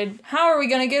exhausted. How are we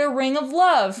gonna get a ring of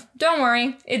love? Don't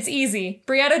worry, it's easy.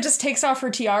 Brietta just takes off her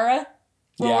tiara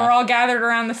when we're all gathered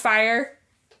around the fire,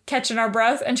 catching our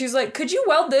breath, and she's like, could you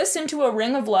weld this into a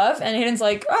ring of love? And Aiden's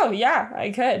like, oh yeah,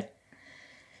 I could.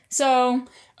 So,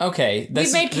 okay,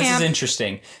 this is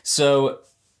interesting. So,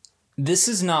 this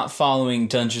is not following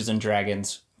Dungeons &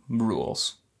 Dragons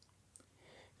rules.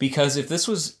 Because if this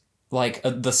was like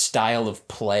the style of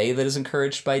play that is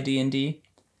encouraged by D&D,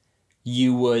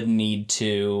 you would need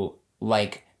to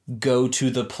like go to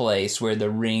the place where the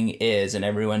ring is, and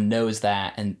everyone knows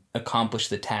that, and accomplish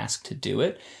the task to do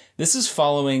it. This is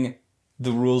following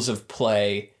the rules of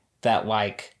play that,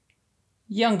 like,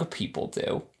 young people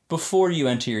do before you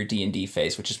enter your D&D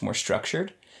phase, which is more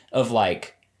structured, of,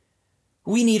 like,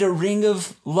 we need a ring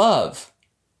of love.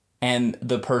 And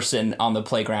the person on the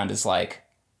playground is like,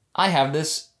 I have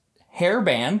this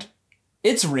hairband.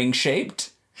 It's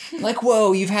ring-shaped. Like,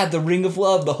 whoa, you've had the ring of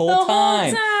love the whole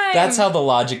time. That's how the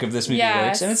logic of this movie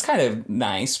works. And it's kind of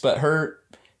nice, but her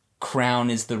crown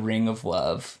is the ring of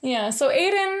love. Yeah, so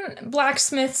Aiden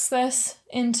blacksmiths this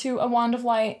into a wand of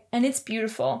light, and it's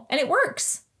beautiful. And it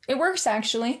works. It works,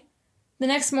 actually. The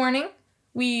next morning,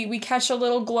 we catch a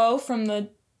little glow from the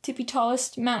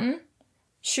tippy-tallest mountain,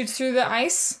 shoots through the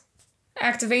ice,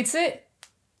 activates it,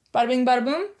 bada bing, bada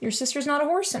boom, your sister's not a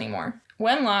horse anymore.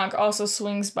 Wenlock also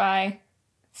swings by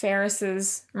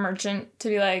Ferris's merchant to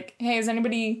be like, hey, is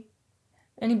anybody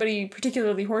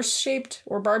particularly horse-shaped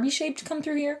or Barbie-shaped come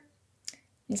through here?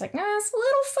 He's like, nah, it's a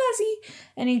little fuzzy.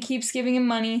 And he keeps giving him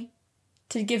money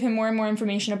to give him more and more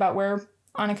information about where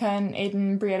Annika and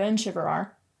Aiden, Brietta, and Shiver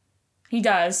are. He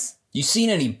does. You seen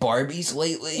any Barbies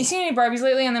lately?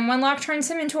 And then Wenlock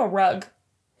turns him into a rug.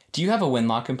 Do you have a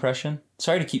Wenlock impression?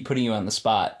 Sorry to keep putting you on the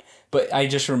spot, but I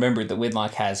just remembered that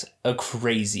Wenlock has a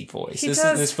crazy voice.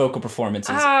 This vocal performance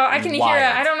is I can wild. hear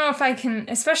it. I don't know if I can,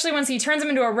 especially once he turns him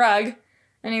into a rug,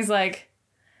 and he's like,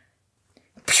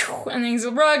 pew, and then he's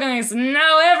a rug, and he's,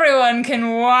 now everyone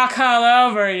can walk all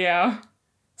over you.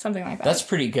 Something like that. That's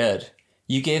pretty good.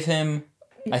 You gave him,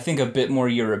 I think, a bit more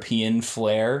European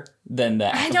flair than the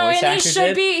voice actor did. I know, and he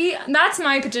should be. That's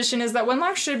my petition, is that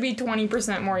Wenlock should be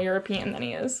 20% more European than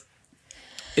he is.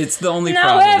 It's the only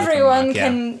problem. Now everyone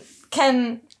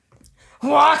can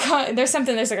walk on. There's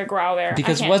like a growl there.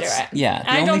 Because I can't do it. Yeah.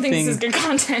 I don't think this is good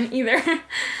content either.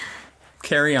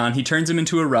 Carry on. He turns him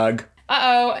into a rug.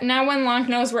 Uh-oh. Now Wenlock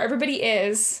knows where everybody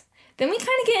is. Then we kind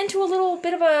of get into a little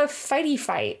bit of a fighty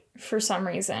fight for some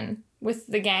reason with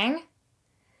the gang,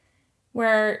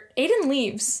 where Aiden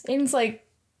leaves. Aiden's like,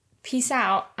 peace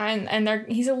out. And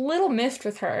he's a little miffed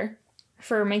with her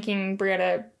for making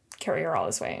Brietta carry her all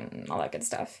this way and all that good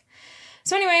stuff.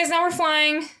 So anyways, now we're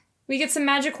flying. We get some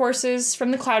magic horses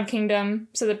from the Cloud Kingdom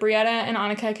so that Brietta and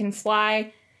Annika can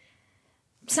fly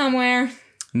somewhere.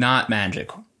 Not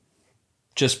magic.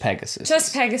 Just Pegasus.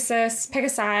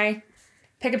 Pegasi.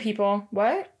 Pega people.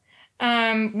 What?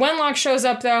 Wenlock shows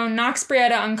up, though, knocks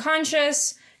Brietta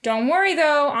unconscious. Don't worry,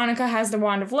 though. Annika has the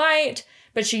Wand of Light,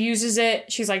 but she uses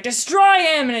it. She's like, destroy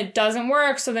him! And it doesn't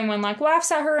work. So then Wenlock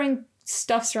laughs at her and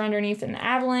stuffs her underneath an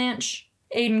avalanche.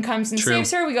 Aiden comes and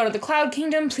saves her. We go to the Cloud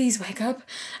Kingdom. Please wake up.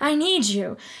 I need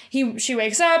you. She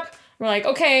wakes up. We're like,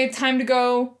 okay, time to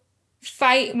go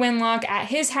fight Wenlock at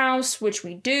his house, which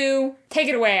we do. Take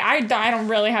it away. I don't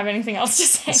really have anything else to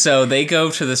say. So they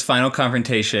go to this final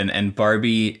confrontation, and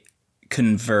Barbie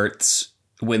converts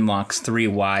Wenlock's 3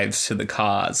 wives to the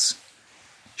cause.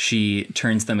 She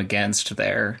turns them against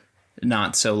their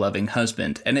not-so-loving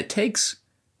husband. And it takes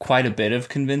quite a bit of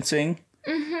convincing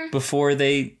before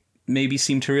they maybe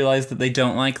seem to realize that they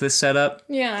don't like this setup.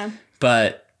 Yeah.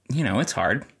 But, it's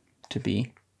hard to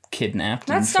be kidnapped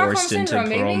and forced into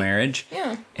plural marriage.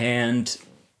 Yeah. And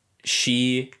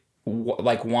she,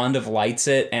 Wand of Lights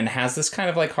it and has this kind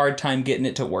of, hard time getting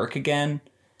it to work again.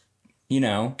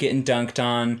 Getting dunked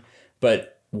on.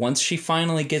 But once she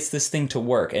finally gets this thing to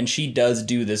work, and she does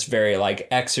do this very,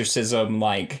 exorcism,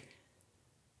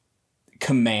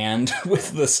 command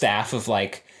with the staff of,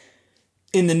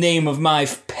 in the name of my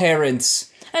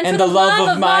parents and the love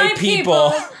of my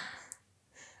people,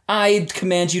 I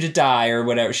command you to die, or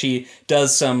whatever. She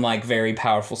does some, very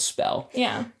powerful spell.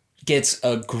 Yeah. Gets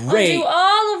a great... I'll do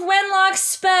all of Wenlock's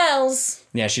spells.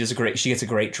 Yeah, she gets a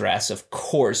great dress, of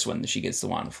course, when she gets the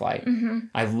Wand of Light. Mm-hmm.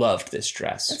 I loved this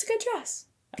dress. It's a good dress.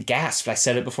 I gasped. I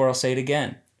said it before, I'll say it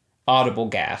again. Audible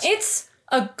gasp. It's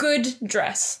a good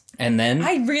dress. And then...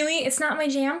 it's not my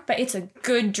jam, but it's a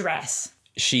good dress.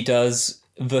 She does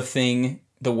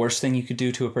the worst thing you could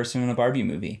do to a person in a Barbie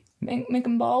movie. Make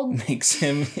him bald? Makes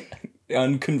him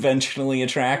unconventionally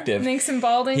attractive. Makes him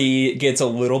balding? He gets a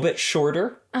little bit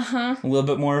shorter. Uh-huh. A little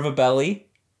bit more of a belly.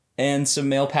 And some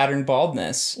male pattern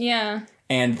baldness. Yeah.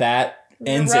 And that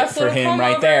ends it for him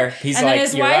right there. He's and like, then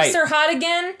his you're wives right. are hot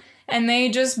again, and they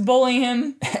just bully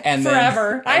him and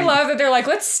forever. I love that they're like,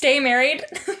 let's stay married.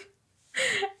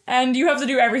 And you have to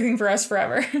do everything for us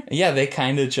forever. Yeah, they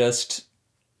kind of just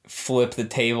flip the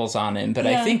tables on him, but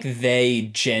I think they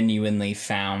genuinely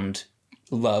found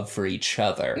love for each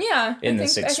other in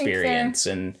this experience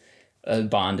and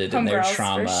bonded in their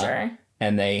trauma. For sure.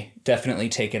 And they definitely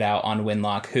take it out on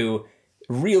Wenlock, who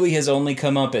really his only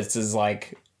comeuppance is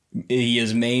like he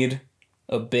is made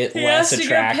a bit less attractive.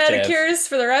 He has to get pedicures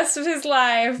for the rest of his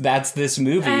life. That's this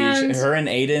movie. And her and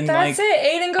Aiden, that's it.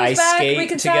 Aiden goes back,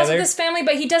 reconciles with his family,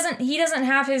 but he doesn't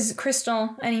have his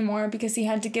crystal anymore because he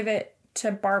had to give it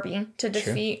to Barbie to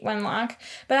defeat Wenlock.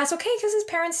 But that's okay because his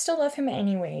parents still love him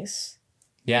anyways.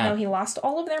 Yeah. You know, he lost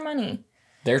all of their money.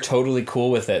 They're totally cool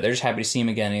with it. They're just happy to see him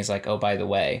again. And he's like, oh, by the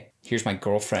way, here's my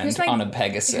girlfriend on a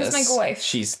Pegasus. Here's my wife.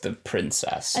 She's the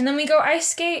princess. And then we go ice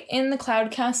skate in the Cloud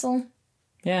Castle.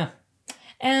 Yeah.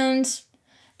 And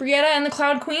Brietta and the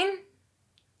Cloud Queen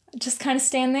just kind of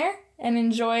stand there and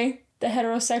enjoy the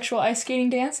heterosexual ice skating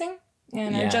dancing.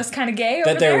 And are just kind of gay over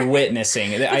there. That they're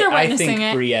witnessing. I think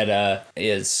Brietta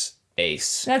is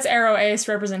ace. That's Arrow ace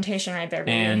representation right there,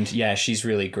 baby. And yeah, she's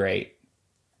really great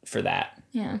for that.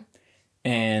 Yeah.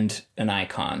 And an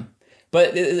icon.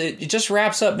 But it just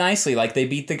wraps up nicely. Like, they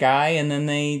beat the guy and then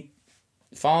they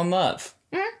fall in love.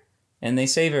 Mm-hmm. And they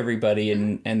save everybody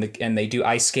and they do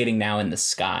ice skating now in the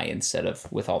sky instead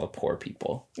of with all the poor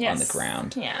people on the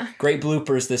ground. Yeah. Great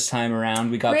bloopers this time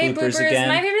around. We got bloopers again.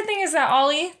 My favorite thing is that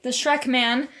Ollie, the Shrek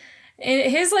man,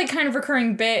 his like kind of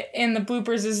recurring bit in the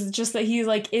bloopers is just that he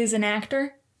like is an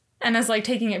actor and is like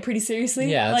taking it pretty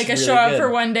seriously. Yeah, like a really show up for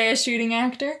one day a shooting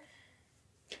actor.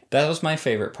 That was my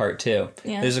favorite part too.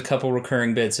 Yeah. There's a couple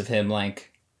recurring bits of him like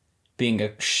being a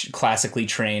classically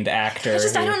trained actor.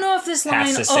 I don't know if this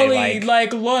line Ollie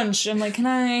like lunch. I'm like,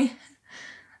 I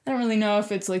don't really know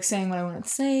if it's like saying what I want to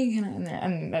say.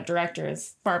 And the director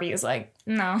Barbie is like,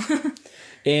 no.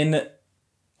 In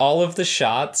all of the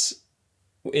shots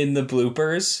in the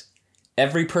bloopers,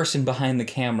 every person behind the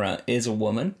camera is a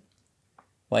woman.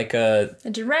 Like the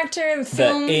director, the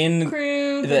film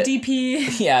crew, the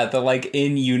DP. Yeah, the like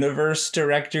in-universe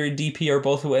director and DP are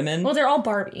both women. Well, they're all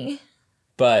Barbie.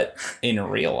 But in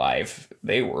real life,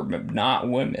 they were not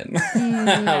women.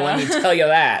 Let me tell you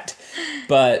that.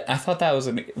 But I thought that was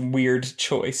a weird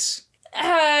choice.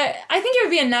 I think it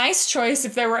would be a nice choice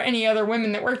if there were any other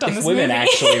women that worked on this movie. If women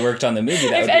actually worked on the movie,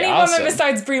 that would be awesome. If any woman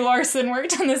besides Brie Larson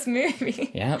worked on this movie.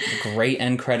 Yeah, great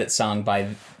end credit song by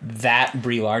that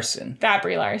Brie Larson. That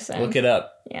Brie Larson. Look it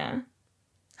up. Yeah.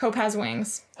 Hope Has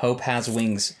Wings. Hope Has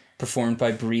Wings, performed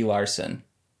by Brie Larson.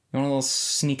 You want a little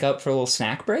sneak up for a little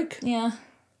snack break? Yeah.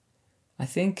 I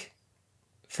think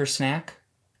for snack,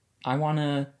 I want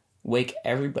to wake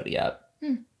everybody up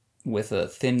with a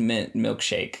Thin Mint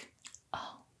milkshake.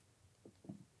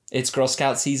 It's Girl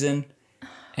Scout season,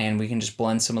 and we can just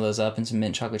blend some of those up in some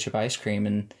mint chocolate chip ice cream.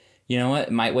 And you know what?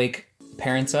 It might wake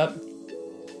parents up,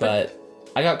 but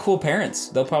I got cool parents.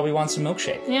 They'll probably want some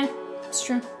milkshake. Yeah, it's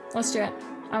true. Let's do it.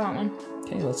 I want one.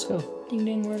 Okay, let's go. Ding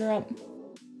ding, order up.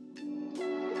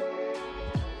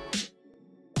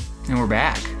 And we're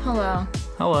back. Hello.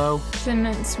 Hello. Thin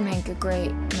Mints make a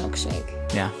great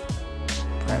milkshake. Yeah.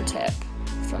 Pro tip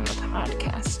from the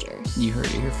podcasters. You heard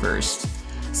it here first.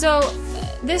 So,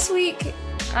 this week,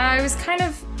 I was kind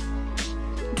of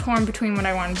torn between what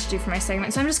I wanted to do for my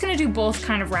segment, so I'm just going to do both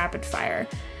kind of rapid fire.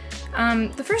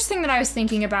 The first thing that I was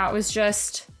thinking about was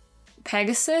just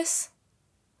Pegasus,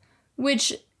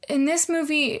 which in this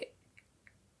movie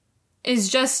is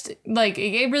just, like,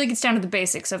 it really gets down to the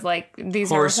basics of, like,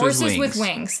 these are horses with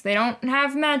wings. They don't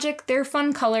have magic, they're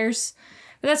fun colors,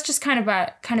 but that's just kind of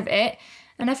it.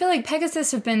 And I feel like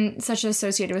Pegasus have been such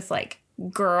associated with, like,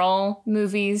 girl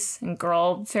movies and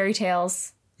girl fairy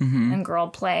tales and girl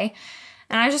play.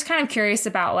 And I was just kind of curious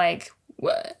about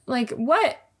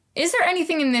what is there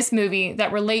anything in this movie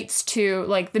that relates to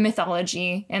like the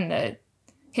mythology and the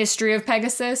history of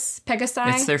Pegasi?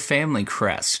 It's their family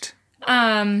crest.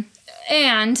 And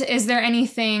is there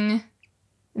anything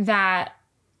that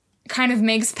kind of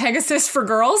makes Pegasus for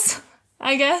girls?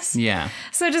 I guess. Yeah.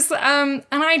 So just, and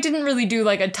I didn't really do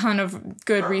like a ton of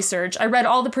good research. I read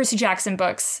all the Percy Jackson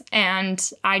books and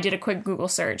I did a quick Google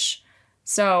search.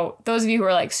 So those of you who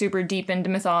are like super deep into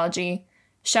mythology,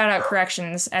 shout out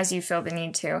corrections as you feel the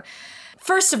need to.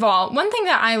 First of all, one thing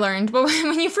that I learned, but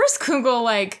when you first Google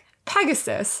like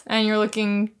Pegasus and you're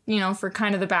looking, for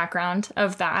kind of the background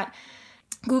of that,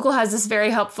 Google has this very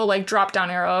helpful like drop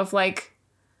down arrow of like,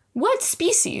 what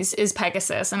species is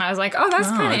Pegasus? And I was like, oh, that's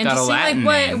kind of interesting.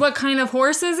 Like, what kind of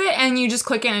horse is it? And you just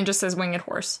click it and it just says winged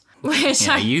horse. Which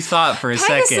you thought for a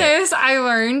second. Pegasus, I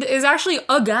learned, is actually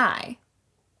a guy.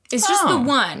 It's just the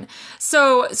one.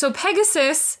 So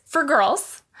Pegasus, for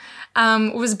girls,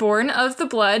 was born of the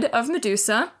blood of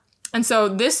Medusa. And so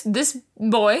this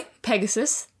boy,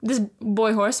 Pegasus, this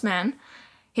boy horseman,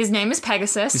 His name is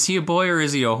Pegasus. Is he a boy or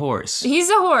is he a horse? He's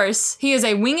a horse. He is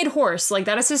a winged horse. Like,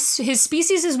 that is his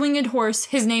species is winged horse.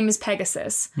 His name is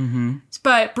Pegasus. Mm-hmm.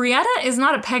 But Brietta is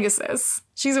not a Pegasus.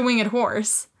 She's a winged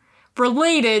horse.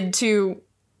 Related to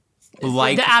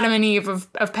like the Adam and Eve of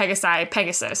Pegasi,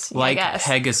 Pegasus, like I guess.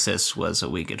 Pegasus was a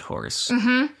winged horse.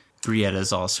 Mm-hmm.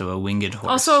 Brietta's also a winged horse.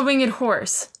 Also a winged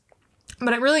horse.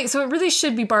 But it really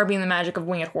should be Barbie and the Magic of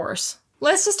Winged Horse.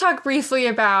 Let's just talk briefly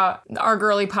about our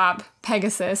girly pop,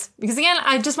 Pegasus. Because again,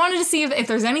 I just wanted to see if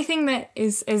there's anything that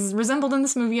is resembled in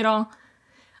this movie at all.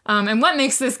 And what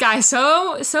makes this guy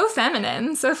so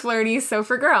feminine, so flirty, so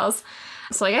for girls.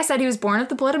 So like I said, he was born of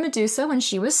the blood of Medusa when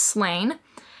she was slain.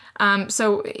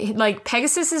 So like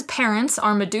Pegasus's parents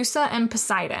are Medusa and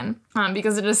Poseidon.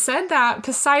 Because it is said that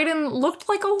Poseidon looked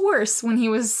like a horse when he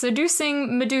was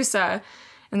seducing Medusa.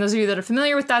 And those of you that are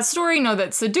familiar with that story know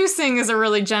that seducing is a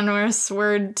really generous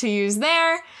word to use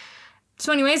there.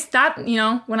 So anyways, that, you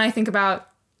know, when I think about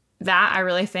that, I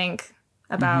really think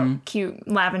about cute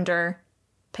lavender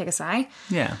Pegasi.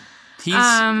 Yeah. He's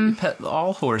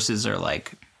all horses are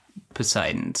like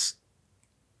Poseidon's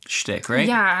shtick, right?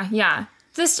 Yeah.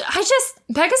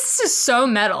 Pegasus is so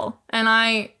metal, and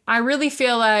I really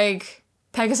feel like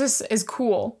Pegasus is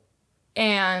cool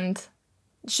and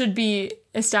should be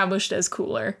established as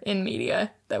cooler in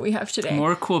media that we have today.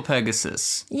 More cool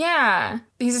Pegasus. Yeah.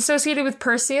 He's associated with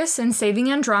Perseus and saving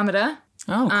Andromeda.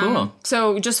 Oh, cool.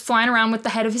 So just flying around with the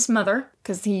head of his mother,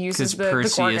 because he uses the Gorgon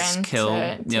to kill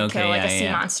a sea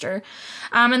monster.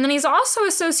 And then he's also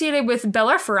associated with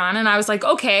Bellerophon, and I was like,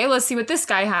 okay, let's see what this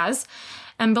guy has.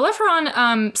 And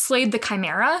Bellerophon slayed the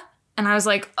Chimera, and I was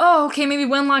like, oh, okay, maybe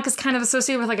Wenlock is kind of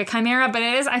associated with like a Chimera, but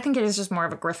I think it is just more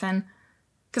of a griffin.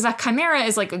 Because a Chimera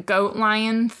is like a goat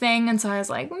lion thing, and so I was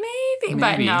like, maybe.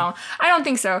 But no, I don't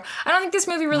think so. I don't think this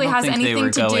movie really has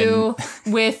anything to do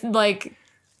with like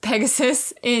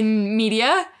Pegasus in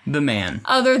media. The man.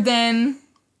 Other than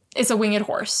it's a winged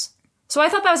horse. So I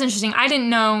thought that was interesting. I didn't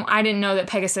know that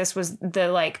Pegasus was the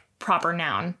like proper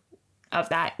noun of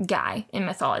that guy in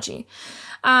mythology.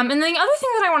 And then the other thing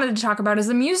that I wanted to talk about is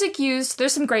the music used.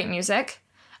 There's some great music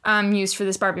used for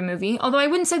this Barbie movie, although I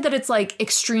wouldn't say that it's like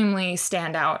extremely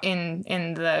standout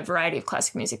in the variety of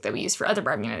classic music that we use for other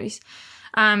Barbie movies.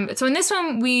 So in this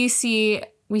one we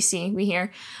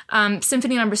hear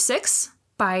Symphony No. 6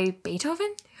 by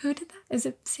Beethoven. Who did that? Is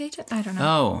it Beethoven? I don't know.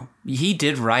 Oh, he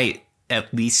did write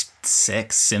at least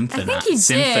 6 symphony. I think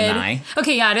he did.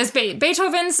 Okay, yeah, it is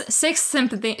Beethoven's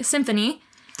 6th Symphony.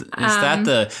 Is that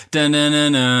the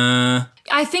da-na-na-na?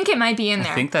 I think it might be in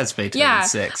there. I think that's Beethoven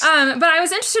 6. But I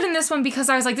was interested in this one because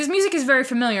I was like, this music is very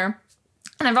familiar.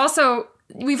 And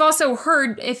we've also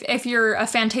heard, if you're a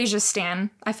Fantasia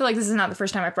stan, I feel like this is not the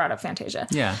first time I've brought up Fantasia.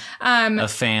 Yeah. A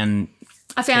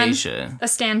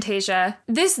Stantasia.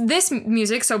 This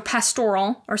music, so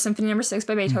Pastoral, or Symphony No. 6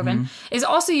 by Beethoven, is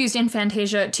also used in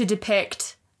Fantasia to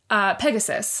depict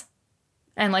Pegasus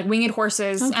and like winged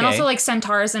horses, and also like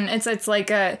centaurs, and it's like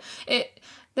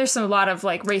there's a lot of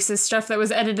like racist stuff that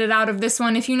was edited out of this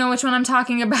one, if you know which one I'm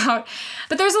talking about.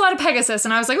 But there's a lot of Pegasus,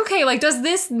 and I was like, okay, like does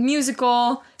this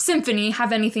musical symphony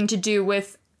have anything to do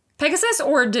with Pegasus,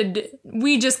 or did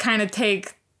we just kind of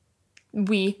take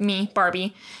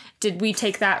Barbie, did we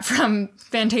take that from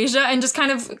Fantasia and just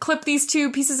kind of clip these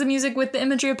two pieces of music with the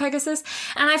imagery of Pegasus?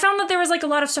 And I found that there was like a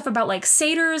lot of stuff about like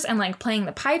satyrs and like playing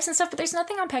the pipes and stuff, but there's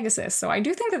nothing on Pegasus. So I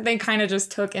do think that they kind of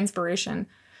just took inspiration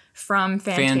from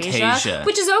Fantasia,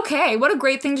 which is okay. What a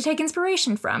great thing to take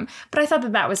inspiration from. But I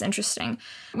thought that was interesting.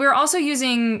 We were also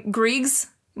using Grieg's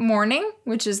Morning,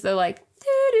 which is the like...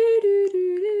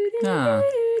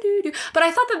 But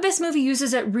I thought that this movie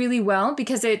uses it really well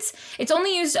because it's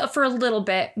only used for a little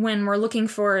bit when we're looking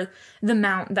for the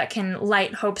mount that can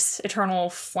light hope's eternal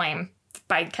flame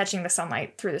by catching the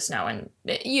sunlight through the snow. And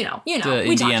you know, the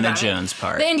Indiana Jones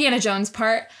part. The Indiana Jones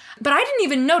part. But I didn't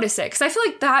even notice it because I feel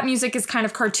like that music is kind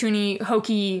of cartoony,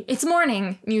 hokey. It's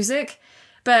morning music.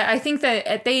 But I think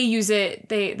that they use it,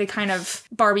 they kind of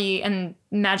Barbie and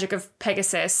Magic of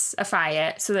Pegasus-ify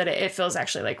it so that it feels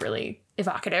actually like really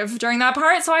evocative during that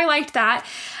part. So I liked that.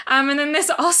 And then this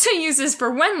also uses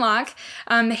for Wenlock,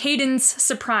 Hayden's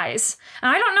Surprise. And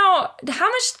I don't know, how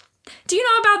much, do you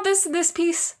know about this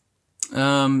piece?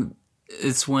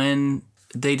 It's when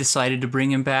they decided to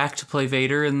bring him back to play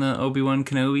Vader in the Obi-Wan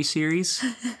Kenobi series.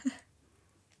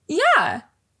 Yeah.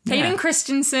 Hayden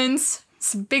Christensen's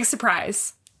big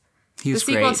surprise. He was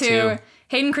the sequel great to too.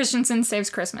 Hayden Christensen Saves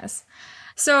Christmas.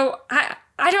 So I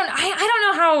don't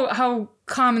know how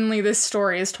commonly this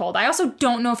story is told. I also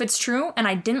don't know if it's true, and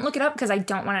I didn't look it up because I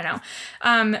don't want to know.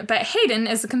 But Hayden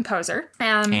is the composer.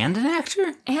 And an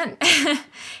actor? And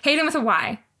Hayden with a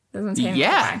Y. This one's Hayden.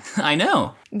 Yeah, I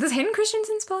know. Does Hayden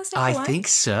Christensen spell his name? I think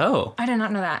so. I did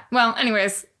not know that. Well,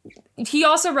 anyways, he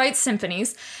also writes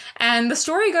symphonies. And the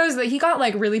story goes that he got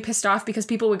like really pissed off because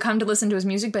people would come to listen to his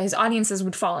music, but his audiences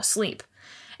would fall asleep.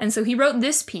 And so he wrote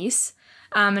this piece.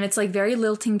 And it's like very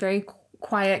lilting, very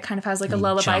quiet, kind of has like a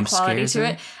lullaby quality to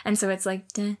it. And so it's like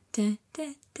da, da,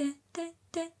 da, da, da,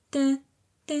 da, da.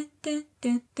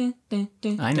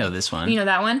 I know this one. You know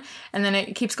that one? And then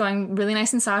it keeps going really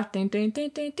nice and soft. And he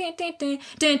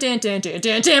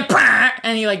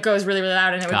like goes really, really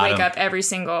loud and it would wake up every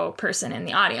single person in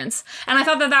the audience. And I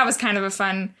thought that that was kind of a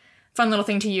fun little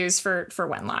thing to use for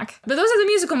Wenlock. But those are the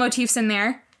musical motifs in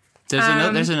there.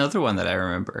 There's another one that I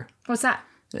remember. What's that?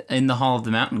 In the Hall of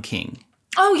the Mountain King.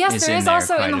 Oh, yes, there is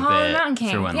also in the Hall of the Mountain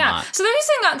King. Yeah. So they're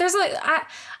using that. There's like,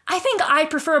 I think I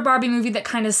prefer a Barbie movie that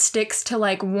kind of sticks to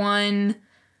like one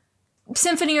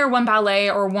symphony or one ballet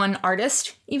or one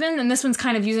artist even. And this one's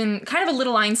kind of using kind of a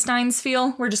Little Einstein's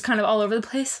feel. We're just kind of all over the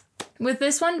place with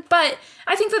this one. But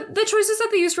I think that the choices that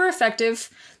they used were effective.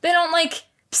 They don't like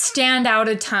stand out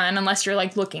a ton unless you're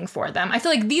like looking for them. I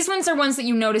feel like these ones are ones that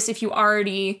you notice if you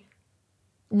already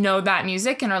know that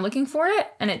music and are looking for it.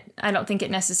 And I don't think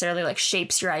it necessarily like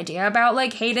shapes your idea about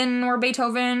like Haydn or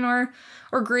Beethoven or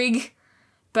Grieg.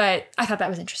 But I thought that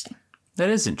was interesting. That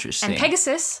is interesting. And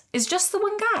Pegasus is just the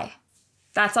one guy.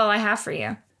 That's all I have for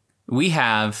you. We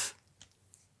have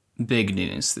big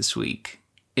news this week.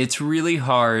 It's really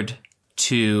hard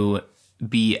to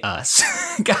be us.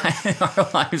 Our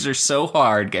lives are so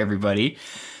hard, everybody,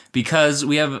 because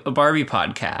we have a Barbie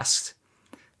podcast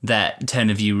that 10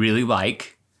 of you really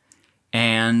like.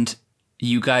 And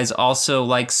you guys also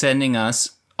like sending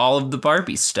us all of the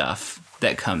Barbie stuff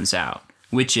that comes out,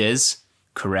 which is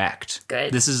correct.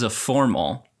 Good. This is a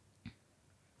formal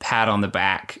pat on the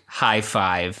back, high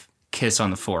five, kiss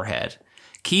on the forehead.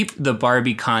 Keep the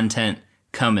Barbie content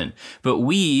coming. But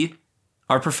we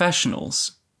are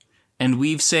professionals, and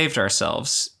we've saved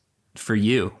ourselves for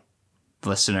you,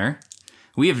 listener.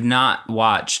 We have not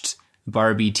watched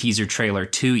Barbie teaser trailer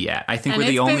 2 yet. I think we're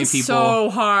the only people. So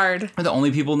hard. We're the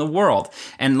only people in the world.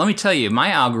 And let me tell you, my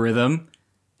algorithm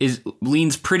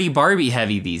leans pretty Barbie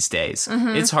heavy these days. Mm-hmm.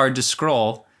 It's hard to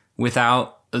scroll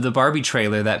without the Barbie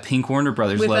trailer, that pink Warner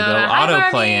Brothers logo auto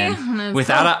playing.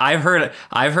 Without I've heard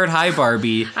Hi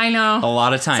Barbie. I know. A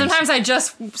lot of times. Sometimes I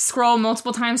just scroll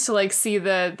multiple times to like see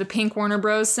the pink Warner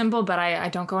Bros symbol, but I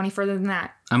don't go any further than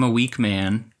that. I'm a weak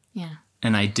man. Yeah.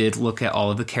 And I did look at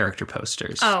all of the character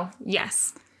posters. Oh,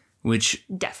 yes. Which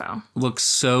defo looks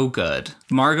so good.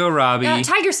 Margot Robbie.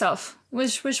 Tag yourself.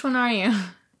 Which one are you?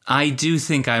 I do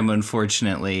think I'm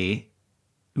unfortunately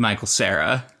Michael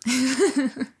Cera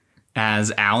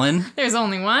as Alan. There's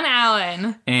only one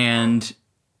Alan. And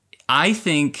I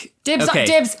think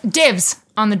dibs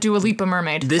on the Dua Lipa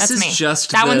mermaid. That's me.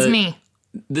 That one's me.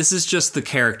 This is just the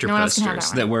character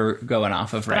posters that we're going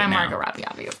off of right now. I'm Margot Robbie,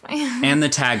 obviously. And the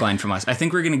tagline from us. I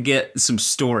think we're going to get some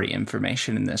story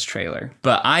information in this trailer.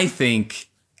 But I think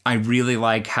I really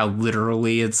like how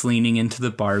literally it's leaning into the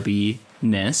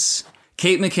Barbie-ness.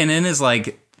 Kate McKinnon is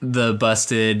like the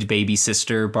busted baby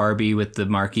sister Barbie with the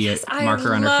marker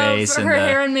on her face. I love her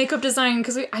hair and makeup design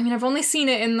because I've only seen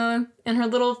it in her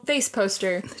little face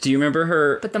poster. Do you remember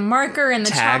her? But the marker and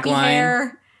the choppy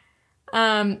hair.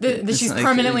 She's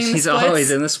permanently in the splits. She's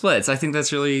always in the splits. I think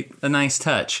that's really a nice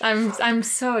touch. I'm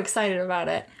so excited about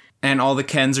it. And all the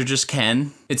Kens are just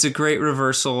Ken. It's a great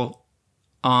reversal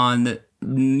on,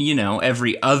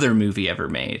 every other movie ever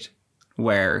made,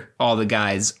 where all the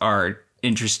guys are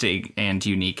interesting and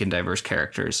unique and diverse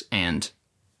characters, and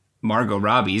Margot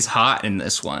Robbie's hot in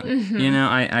this one. Mm-hmm.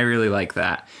 I really like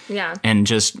that. Yeah. And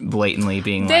just blatantly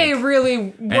being they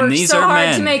really worked so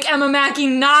hard to make Emma Mackey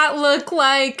not look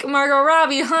like Margot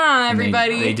Robbie, huh,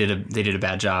 everybody? They did a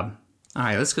bad job. All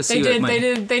right, let's go see they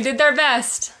did their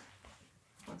best.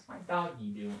 What's my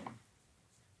doggy doing?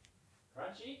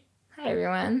 Crunchy? Hi,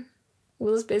 everyone.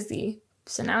 Will's busy,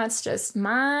 so now it's just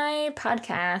my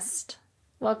podcast.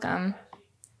 Welcome.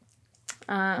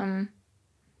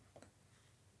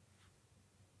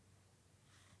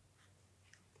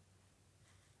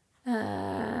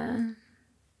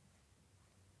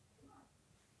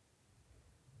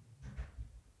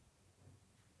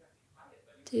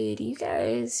 Did you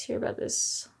guys hear about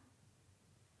this?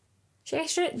 Did you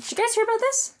guys hear about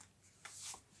this?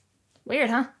 Weird,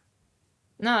 huh?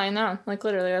 No, I know. Like,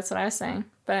 literally, that's what I was saying.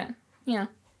 But, Oh,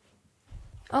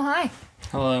 hi.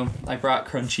 Hello. I brought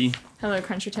Crunchy. Hello,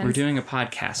 Crunchertons. We're doing a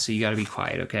podcast, so you gotta be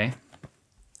quiet, okay?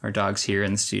 Our dog's here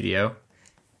in the studio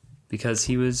because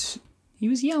he was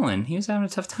yelling. He was having a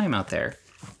tough time out there.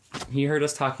 He heard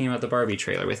us talking about the Barbie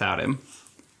trailer without him.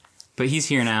 But he's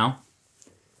here now.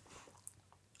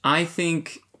 I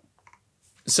think...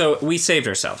 So, we saved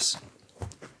ourselves.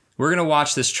 We're going to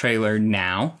watch this trailer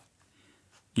now.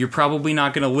 You're probably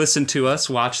not going to listen to us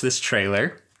watch this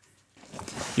trailer.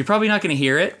 You're probably not going to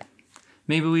hear it.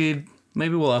 Maybe we'll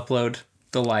upload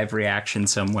the live reaction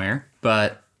somewhere.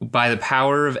 But by the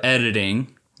power of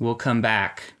editing, we'll come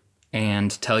back and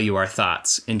tell you our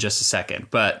thoughts in just a second.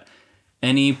 But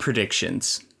any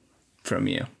predictions from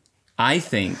you? I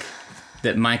think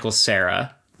that Michael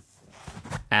Cera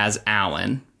as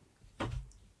Alan,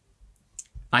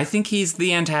 I think he's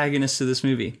the antagonist of this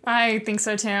movie. I think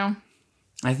so too.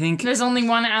 I think there's only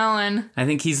one Alan. I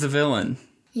think he's the villain.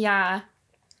 Yeah.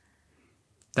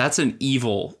 That's an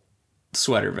evil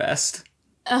sweater vest.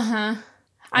 Uh-huh.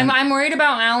 I'm worried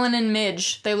about Alan and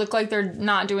Midge. They look like they're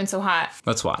not doing so hot.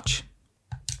 Let's watch.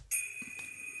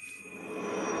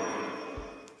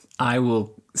 I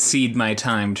will cede my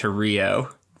time to Rio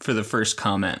for the first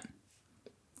comment.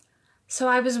 So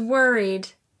I was worried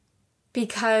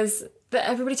because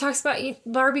everybody talks about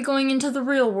Barbie going into the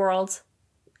real world,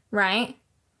 right?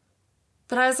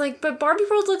 But I was like, but Barbie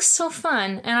World looks so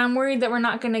fun, and I'm worried that we're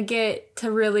not going to get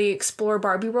to really explore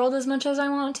Barbie World as much as I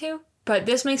want to. But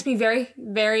this makes me very,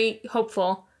 very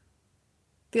hopeful.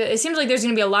 It seems like there's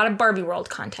going to be a lot of Barbie World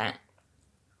content,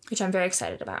 which I'm very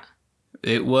excited about.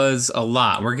 It was a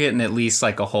lot. We're getting at least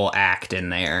like a whole act in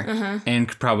there, and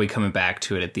probably coming back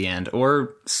to it at the end,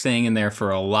 or staying in there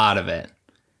for a lot of it.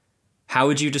 How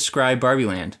would you describe Barbie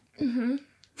Land? Mm-hmm.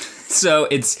 So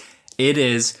it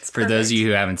is for those of you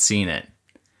who haven't seen it.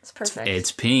 It's perfect.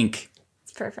 It's pink.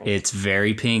 It's perfect. It's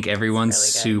very pink. Everyone's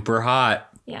really super hot.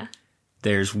 Yeah.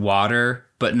 There's water,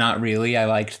 but not really. I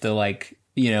liked the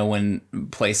when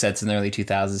play sets in the early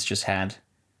 2000s just had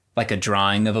like a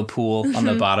drawing of a pool on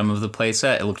the bottom of the play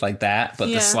set. It looked like that, but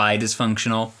the slide is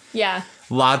functional. Yeah.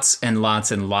 Lots and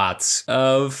lots and lots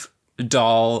of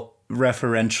doll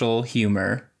referential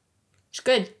humor. It's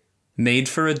good. Made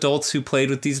for adults who played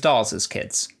with these dolls as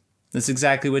kids. That's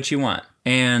exactly what you want.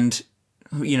 And,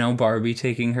 Barbie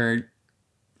taking her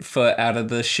foot out of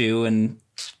the shoe and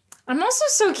I'm also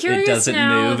so curious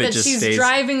now that she's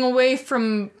driving away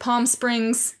from Palm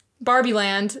Springs, Barbie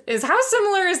Land. How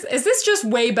similar is this just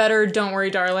way better, Don't Worry,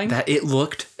 Darling? That it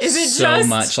looked so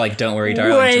much like Don't Worry,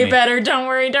 Darling way to me. Better, Don't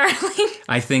Worry, Darling.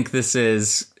 I think this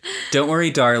is Don't Worry,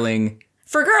 Darling.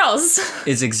 For girls.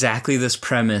 Is exactly this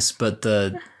premise, but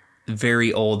the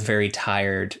very old, very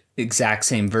tired, exact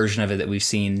same version of it that we've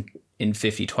seen in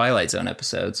 50 Twilight Zone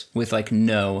episodes with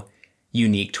no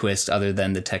unique twist other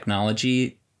than the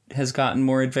technology has gotten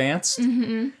more advanced.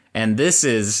 Mm-hmm. And this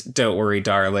is Don't Worry,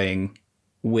 Darling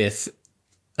with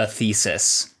a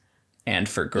thesis and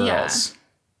for girls.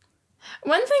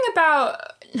 Yeah. One thing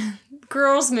about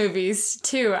girls movies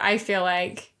too, I feel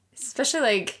like,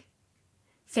 especially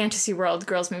fantasy world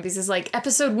girls movies, is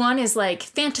episode 1 is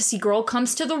fantasy girl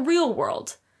comes to the real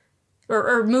world.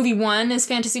 Or movie 1 is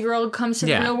fantasy girl comes to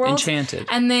the real world. Enchanted.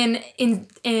 And then in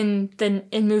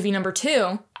movie number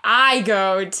 2, I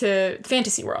go to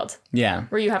fantasy world. Yeah.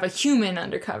 Where you have a human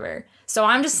undercover. So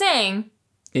I'm just saying,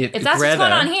 if that's Greta, what's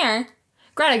going on here,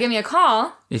 Greta, give me a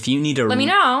call. If you need let me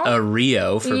know. A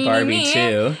Rio for Barbie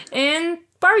 2. In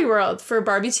Barbie World for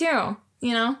Barbie 2,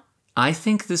 I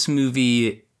think this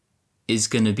movie is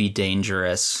going to be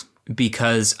dangerous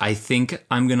because I think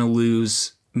I'm going to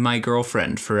lose my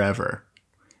girlfriend forever.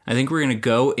 I think we're going to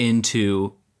go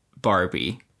into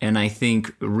Barbie, and I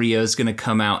think Rio's going to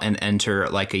come out and enter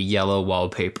a yellow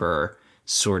wallpaper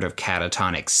sort of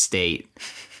catatonic state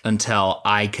until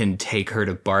I can take her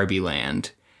to Barbie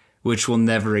Land, which will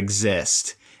never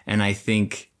exist. And I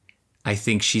think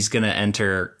she's going to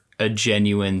enter a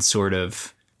genuine sort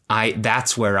of,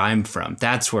 that's where I'm from.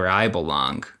 That's where I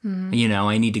belong. Mm-hmm.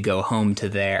 I need to go home to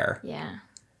there. Yeah.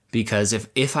 Because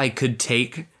if I could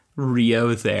take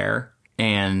Rio there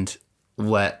and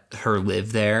let her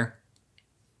live there,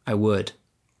 I would.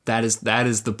 That is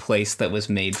the place that was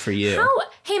made for you.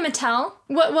 Hey, Mattel.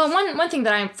 Well, one thing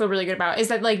that I feel really good about is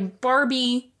that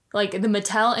Barbie, the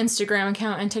Mattel Instagram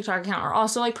account and TikTok account are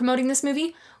also promoting this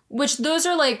movie, which those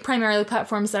are primarily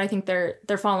platforms that I think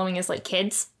they're following as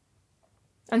kids.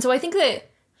 And so I think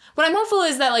that what I'm hopeful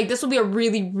is that this will be a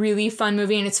really, really fun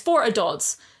movie, and it's for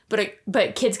adults,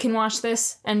 but kids can watch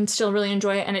this and still really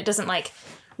enjoy it, and it doesn't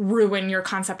ruin your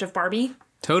concept of Barbie.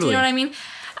 Totally. Do you know what I mean?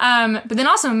 But then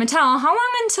also Mattel, how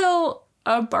long until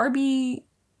Barbie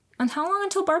Land?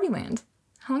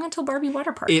 How long until Barbie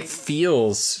Water Park? It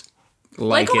feels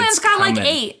like Legoland's it's got coming.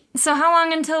 8. So how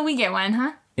long until we get one,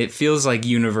 huh? It feels like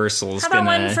Universal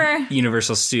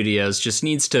Studios just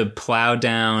needs to plow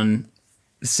down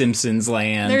Simpsons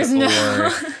Land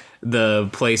the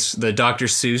place, the Dr.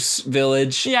 Seuss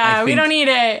village. Yeah, we don't need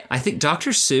it. I think Dr.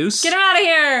 Seuss. Get him out of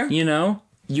here. You know,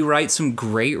 you write some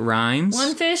great rhymes.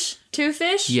 One fish, two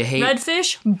fish, You hate- red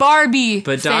fish, Barbie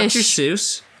But fish. Dr.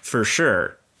 Seuss, for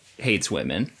sure, hates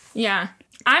women. Yeah.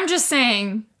 I'm just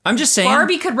saying. Barbie,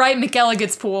 Barbie could write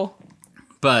McElligot's Pool.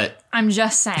 but I'm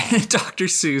just saying. Dr.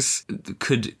 Seuss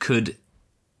could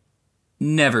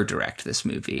never direct this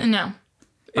movie. No.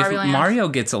 If Barbie Land. Mario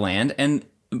gets a land, and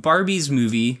Barbie's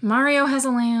movie, Mario has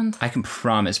a land. I can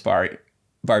promise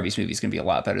Barbie's movie is going to be a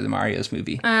lot better than Mario's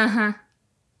movie. Uh-huh.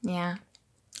 Yeah.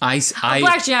 I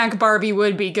Blackjack Barbie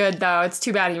would be good, though. It's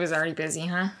too bad he was already busy,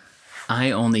 huh?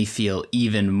 I only feel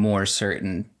even more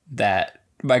certain that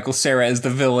Michael Cera is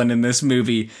the villain in this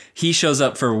movie. He shows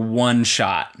up for one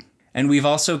shot. And we've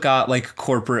also got, like,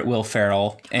 corporate Will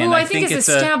Ferrell. And I think it's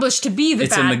established to be the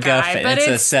bad guy. But it's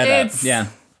a setup. Yeah.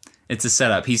 It's a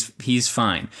setup. He's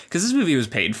fine. Because this movie was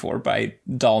paid for by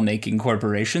doll-making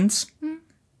corporations.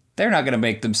 They're not going to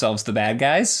make themselves the bad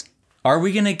guys. Are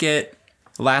we going to get...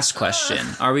 Last question.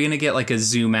 Are we going to get, like, a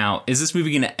zoom out? Is this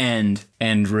movie going to end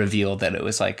and reveal that it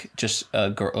was, like, just a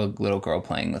little girl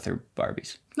playing with her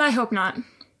Barbies? I hope not.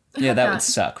 Yeah, that would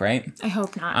suck, right? I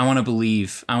hope not. I want to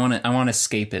believe. I want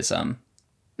escapism.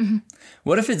 Mm-hmm.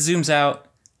 What if it zooms out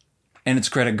and it's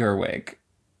Greta Gerwig?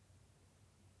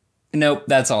 Nope,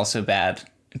 that's also bad.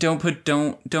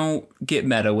 Don't get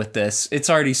meta with this. It's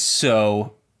already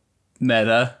so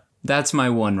meta. That's my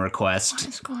one request. What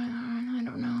is going on? I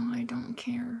don't know. I don't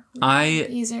care.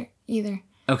 Either.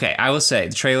 Okay, I will say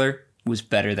the trailer was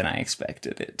better than I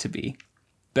expected it to be.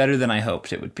 Better than I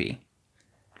hoped it would be.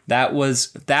 That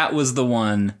was the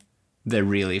one that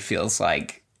really feels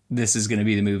like this is going to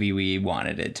be the movie we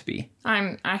wanted it to be.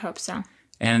 I hope so.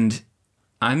 And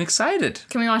I'm excited.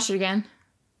 Can we watch it again?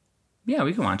 Yeah,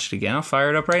 we can watch it again. I'll fire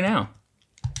it up right now.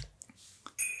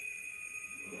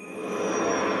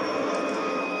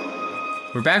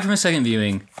 We're back from a second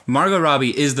viewing. Margot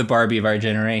Robbie is the Barbie of our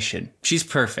generation. She's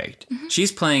perfect. Mm-hmm.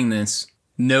 She's playing this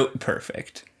note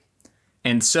perfect.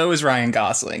 And so is Ryan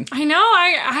Gosling. I know.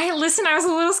 I listen, I was a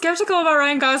little skeptical about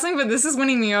Ryan Gosling, but this is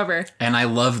winning me over. And I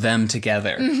love them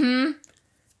together. Mm-hmm.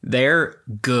 They're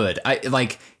good.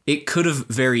 It could have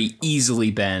very easily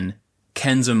been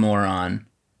Ken's a moron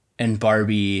and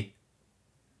Barbie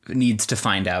needs to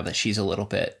find out that she's a little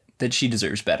bit, that she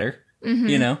deserves better,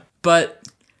 you know? But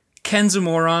Ken's a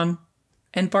moron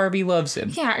and Barbie loves him.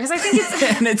 Yeah, because I think it's...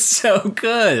 and it's so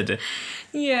good.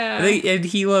 Yeah. And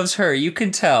he loves her. You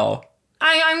can tell.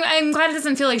 I'm glad it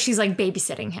doesn't feel like she's like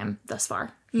babysitting him thus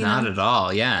far. Not at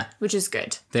all, yeah. Which is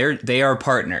good. They are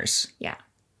partners. Yeah.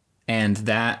 And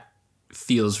that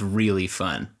feels really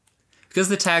fun. Because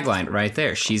the tagline right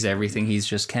there, she's everything, he's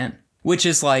just Ken. Which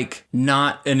is like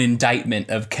not an indictment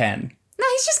of Ken. No,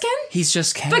 he's just Ken. He's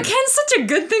just Ken. But Ken's such a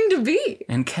good thing to be.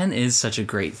 And Ken is such a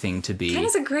great thing to be. Ken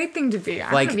is a great thing to be.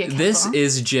 Like, this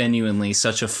is genuinely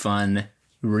such a fun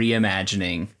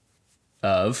reimagining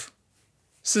of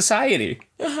society.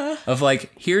 Uh-huh. Of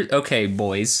like, okay,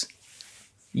 boys,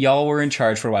 y'all were in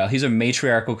charge for a while. Here's a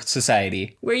matriarchal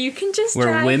society. Where you can just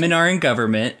where women are in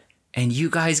government, and you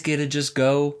guys get to just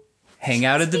go hang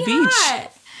out at the beach.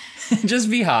 Just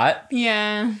be hot.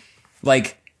 Yeah.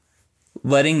 Like,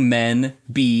 letting men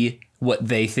be what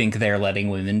they think they're letting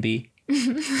women be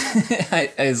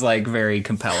is like very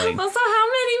compelling. Also, how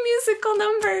many musical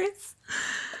numbers?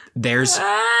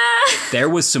 There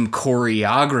was some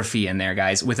choreography in there,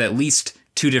 guys, with at least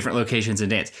 2 different locations in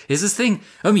dance. Is this thing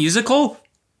a musical?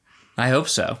 I hope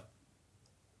so.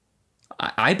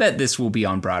 I bet this will be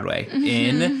on Broadway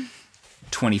in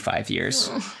 25 years.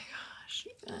 Oh my gosh,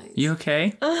 you guys. You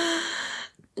okay?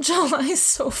 July's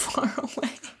so far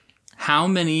away. How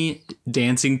many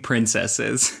dancing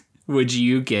princesses would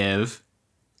you give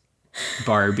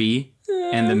Barbie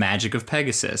and the Magic of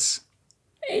Pegasus?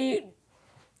 8.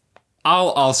 I'll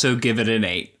also give it an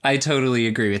 8. I totally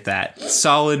agree with that.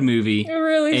 Solid movie.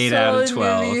 Really 8 solid out of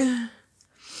 12. Movie.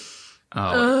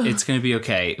 Oh, it's going to be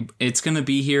okay. It's going to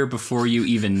be here before you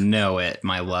even know it,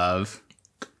 my love.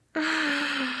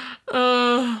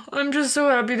 I'm just so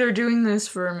happy they're doing this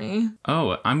for me.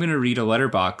 Oh, I'm going to read a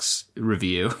Letterboxd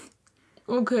review.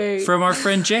 Okay. From our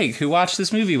friend Jake, who watched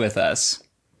this movie with us.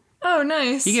 Oh,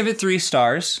 nice. He gave it 3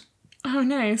 stars. Oh,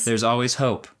 nice. There's always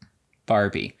hope.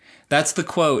 Barbie. That's the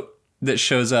quote that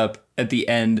shows up at the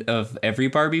end of every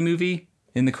Barbie movie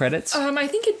in the credits. I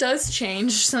think it does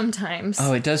change sometimes.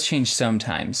 Oh, it does change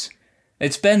sometimes.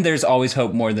 It's been There's Always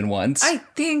Hope more than once. I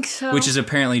think so. Which is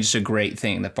apparently just a great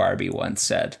thing that Barbie once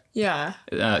said. Yeah.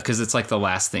 Because it's like the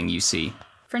last thing you see.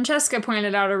 Francesca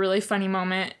pointed out a really funny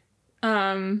moment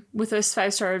with this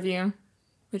 5-star review.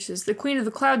 which is the Queen of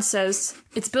the Clouds says,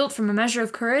 "It's built from a measure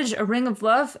of courage, a ring of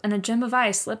love, and a gem of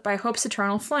ice lit by hope's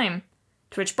eternal flame."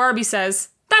 To which Barbie says,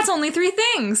 "That's only 3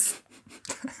 things."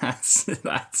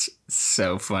 That's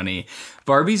so funny.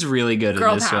 Barbie's really good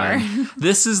Girl at this power. one.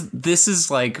 This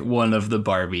is like one of the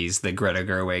Barbies that Greta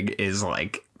Gerwig is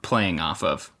like playing off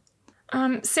of.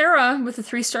 Sarah, with a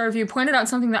 3-star review, pointed out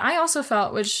something that I also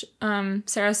felt, which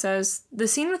Sarah says, "The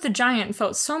scene with the giant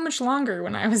felt so much longer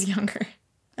when I was younger."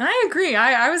 And I agree.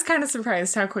 I was kind of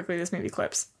surprised how quickly this movie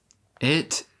clips.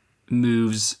 It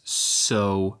moves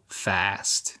so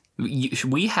fast.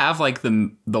 We have like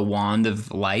the wand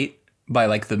of light by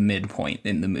like the midpoint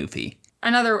in the movie.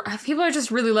 People are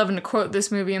just really loving to quote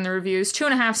this movie in the reviews.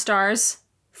 2.5 stars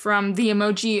from the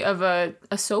emoji of a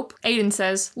soap. Aiden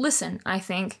says, "Listen, I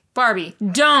think. Barbie,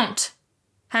 don't!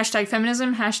 Hashtag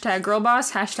feminism, hashtag girl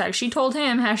boss, hashtag she told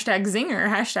him, hashtag zinger,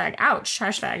 hashtag ouch,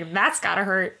 hashtag that's gotta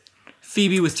hurt."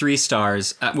 Phoebe with 3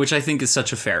 stars, which I think is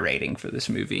such a fair rating for this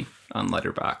movie on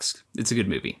Letterboxd. It's a good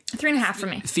movie. 3.5 for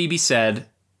me. Phoebe said,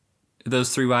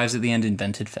 "Those 3 wives at the end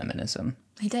invented feminism."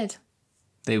 They did.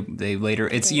 They later,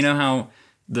 it's, you know how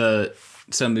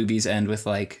some movies end with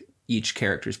like each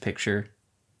character's picture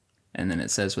and then it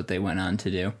says what they went on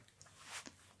to do.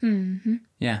 Mm-hmm.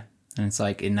 Yeah. And it's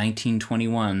like in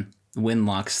 1921,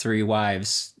 Winlock's 3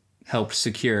 wives helped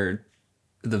secure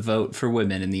the vote for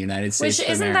women in the United States of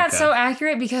America. Which, isn't that so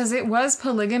accurate? Because it was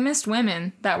polygamist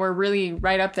women that were really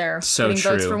right up there getting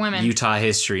votes for women. Utah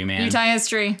history, man. Utah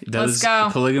history. Those Let's go.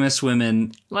 Polygamous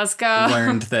women Let's go.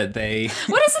 learned that they...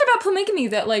 What is it about polygamy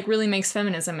that like really makes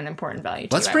feminism an important value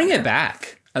to you? Let's bring it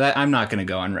back. I'm not going to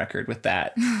go on record with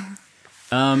that. I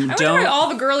wonder why all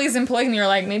the girlies in polygamy are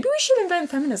like, maybe we should invent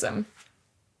feminism.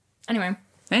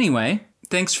 Anyway,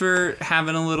 thanks for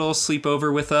having a little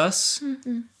sleepover with us.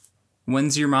 Mm-hmm.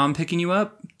 When's your mom picking you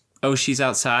up? Oh, she's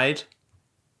outside?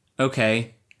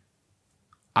 Okay.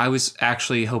 I was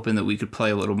actually hoping that we could play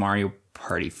a little Mario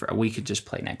Party. We could just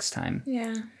play next time.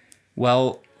 Yeah.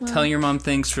 Well, tell your mom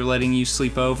thanks for letting you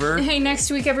sleep over. Hey,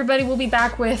 next week, everybody, we'll be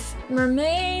back with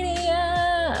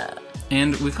Mermania.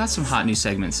 And we've got some hot new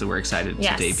segments that we're excited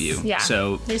to debut. Yeah.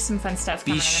 So there's some fun stuff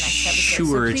coming in the next episode.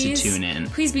 Sure to tune in.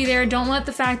 Please be there. Don't let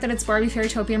the fact that it's Barbie,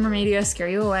 Fairytopia, Mermaidia scare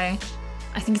you away.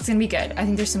 I think it's going to be good. I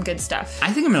think there's some good stuff.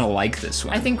 I think I'm going to like this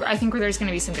one. I think there's going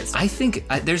to be some good stuff. I think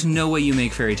there's no way you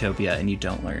make Fairytopia and you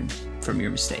don't learn from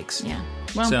your mistakes. Yeah.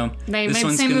 Well, so they this made the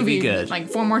one's same gonna movie be good. like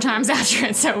 4 more times after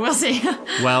it, so we'll see.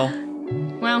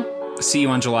 Well, see you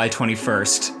on July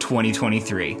 21st,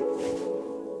 2023.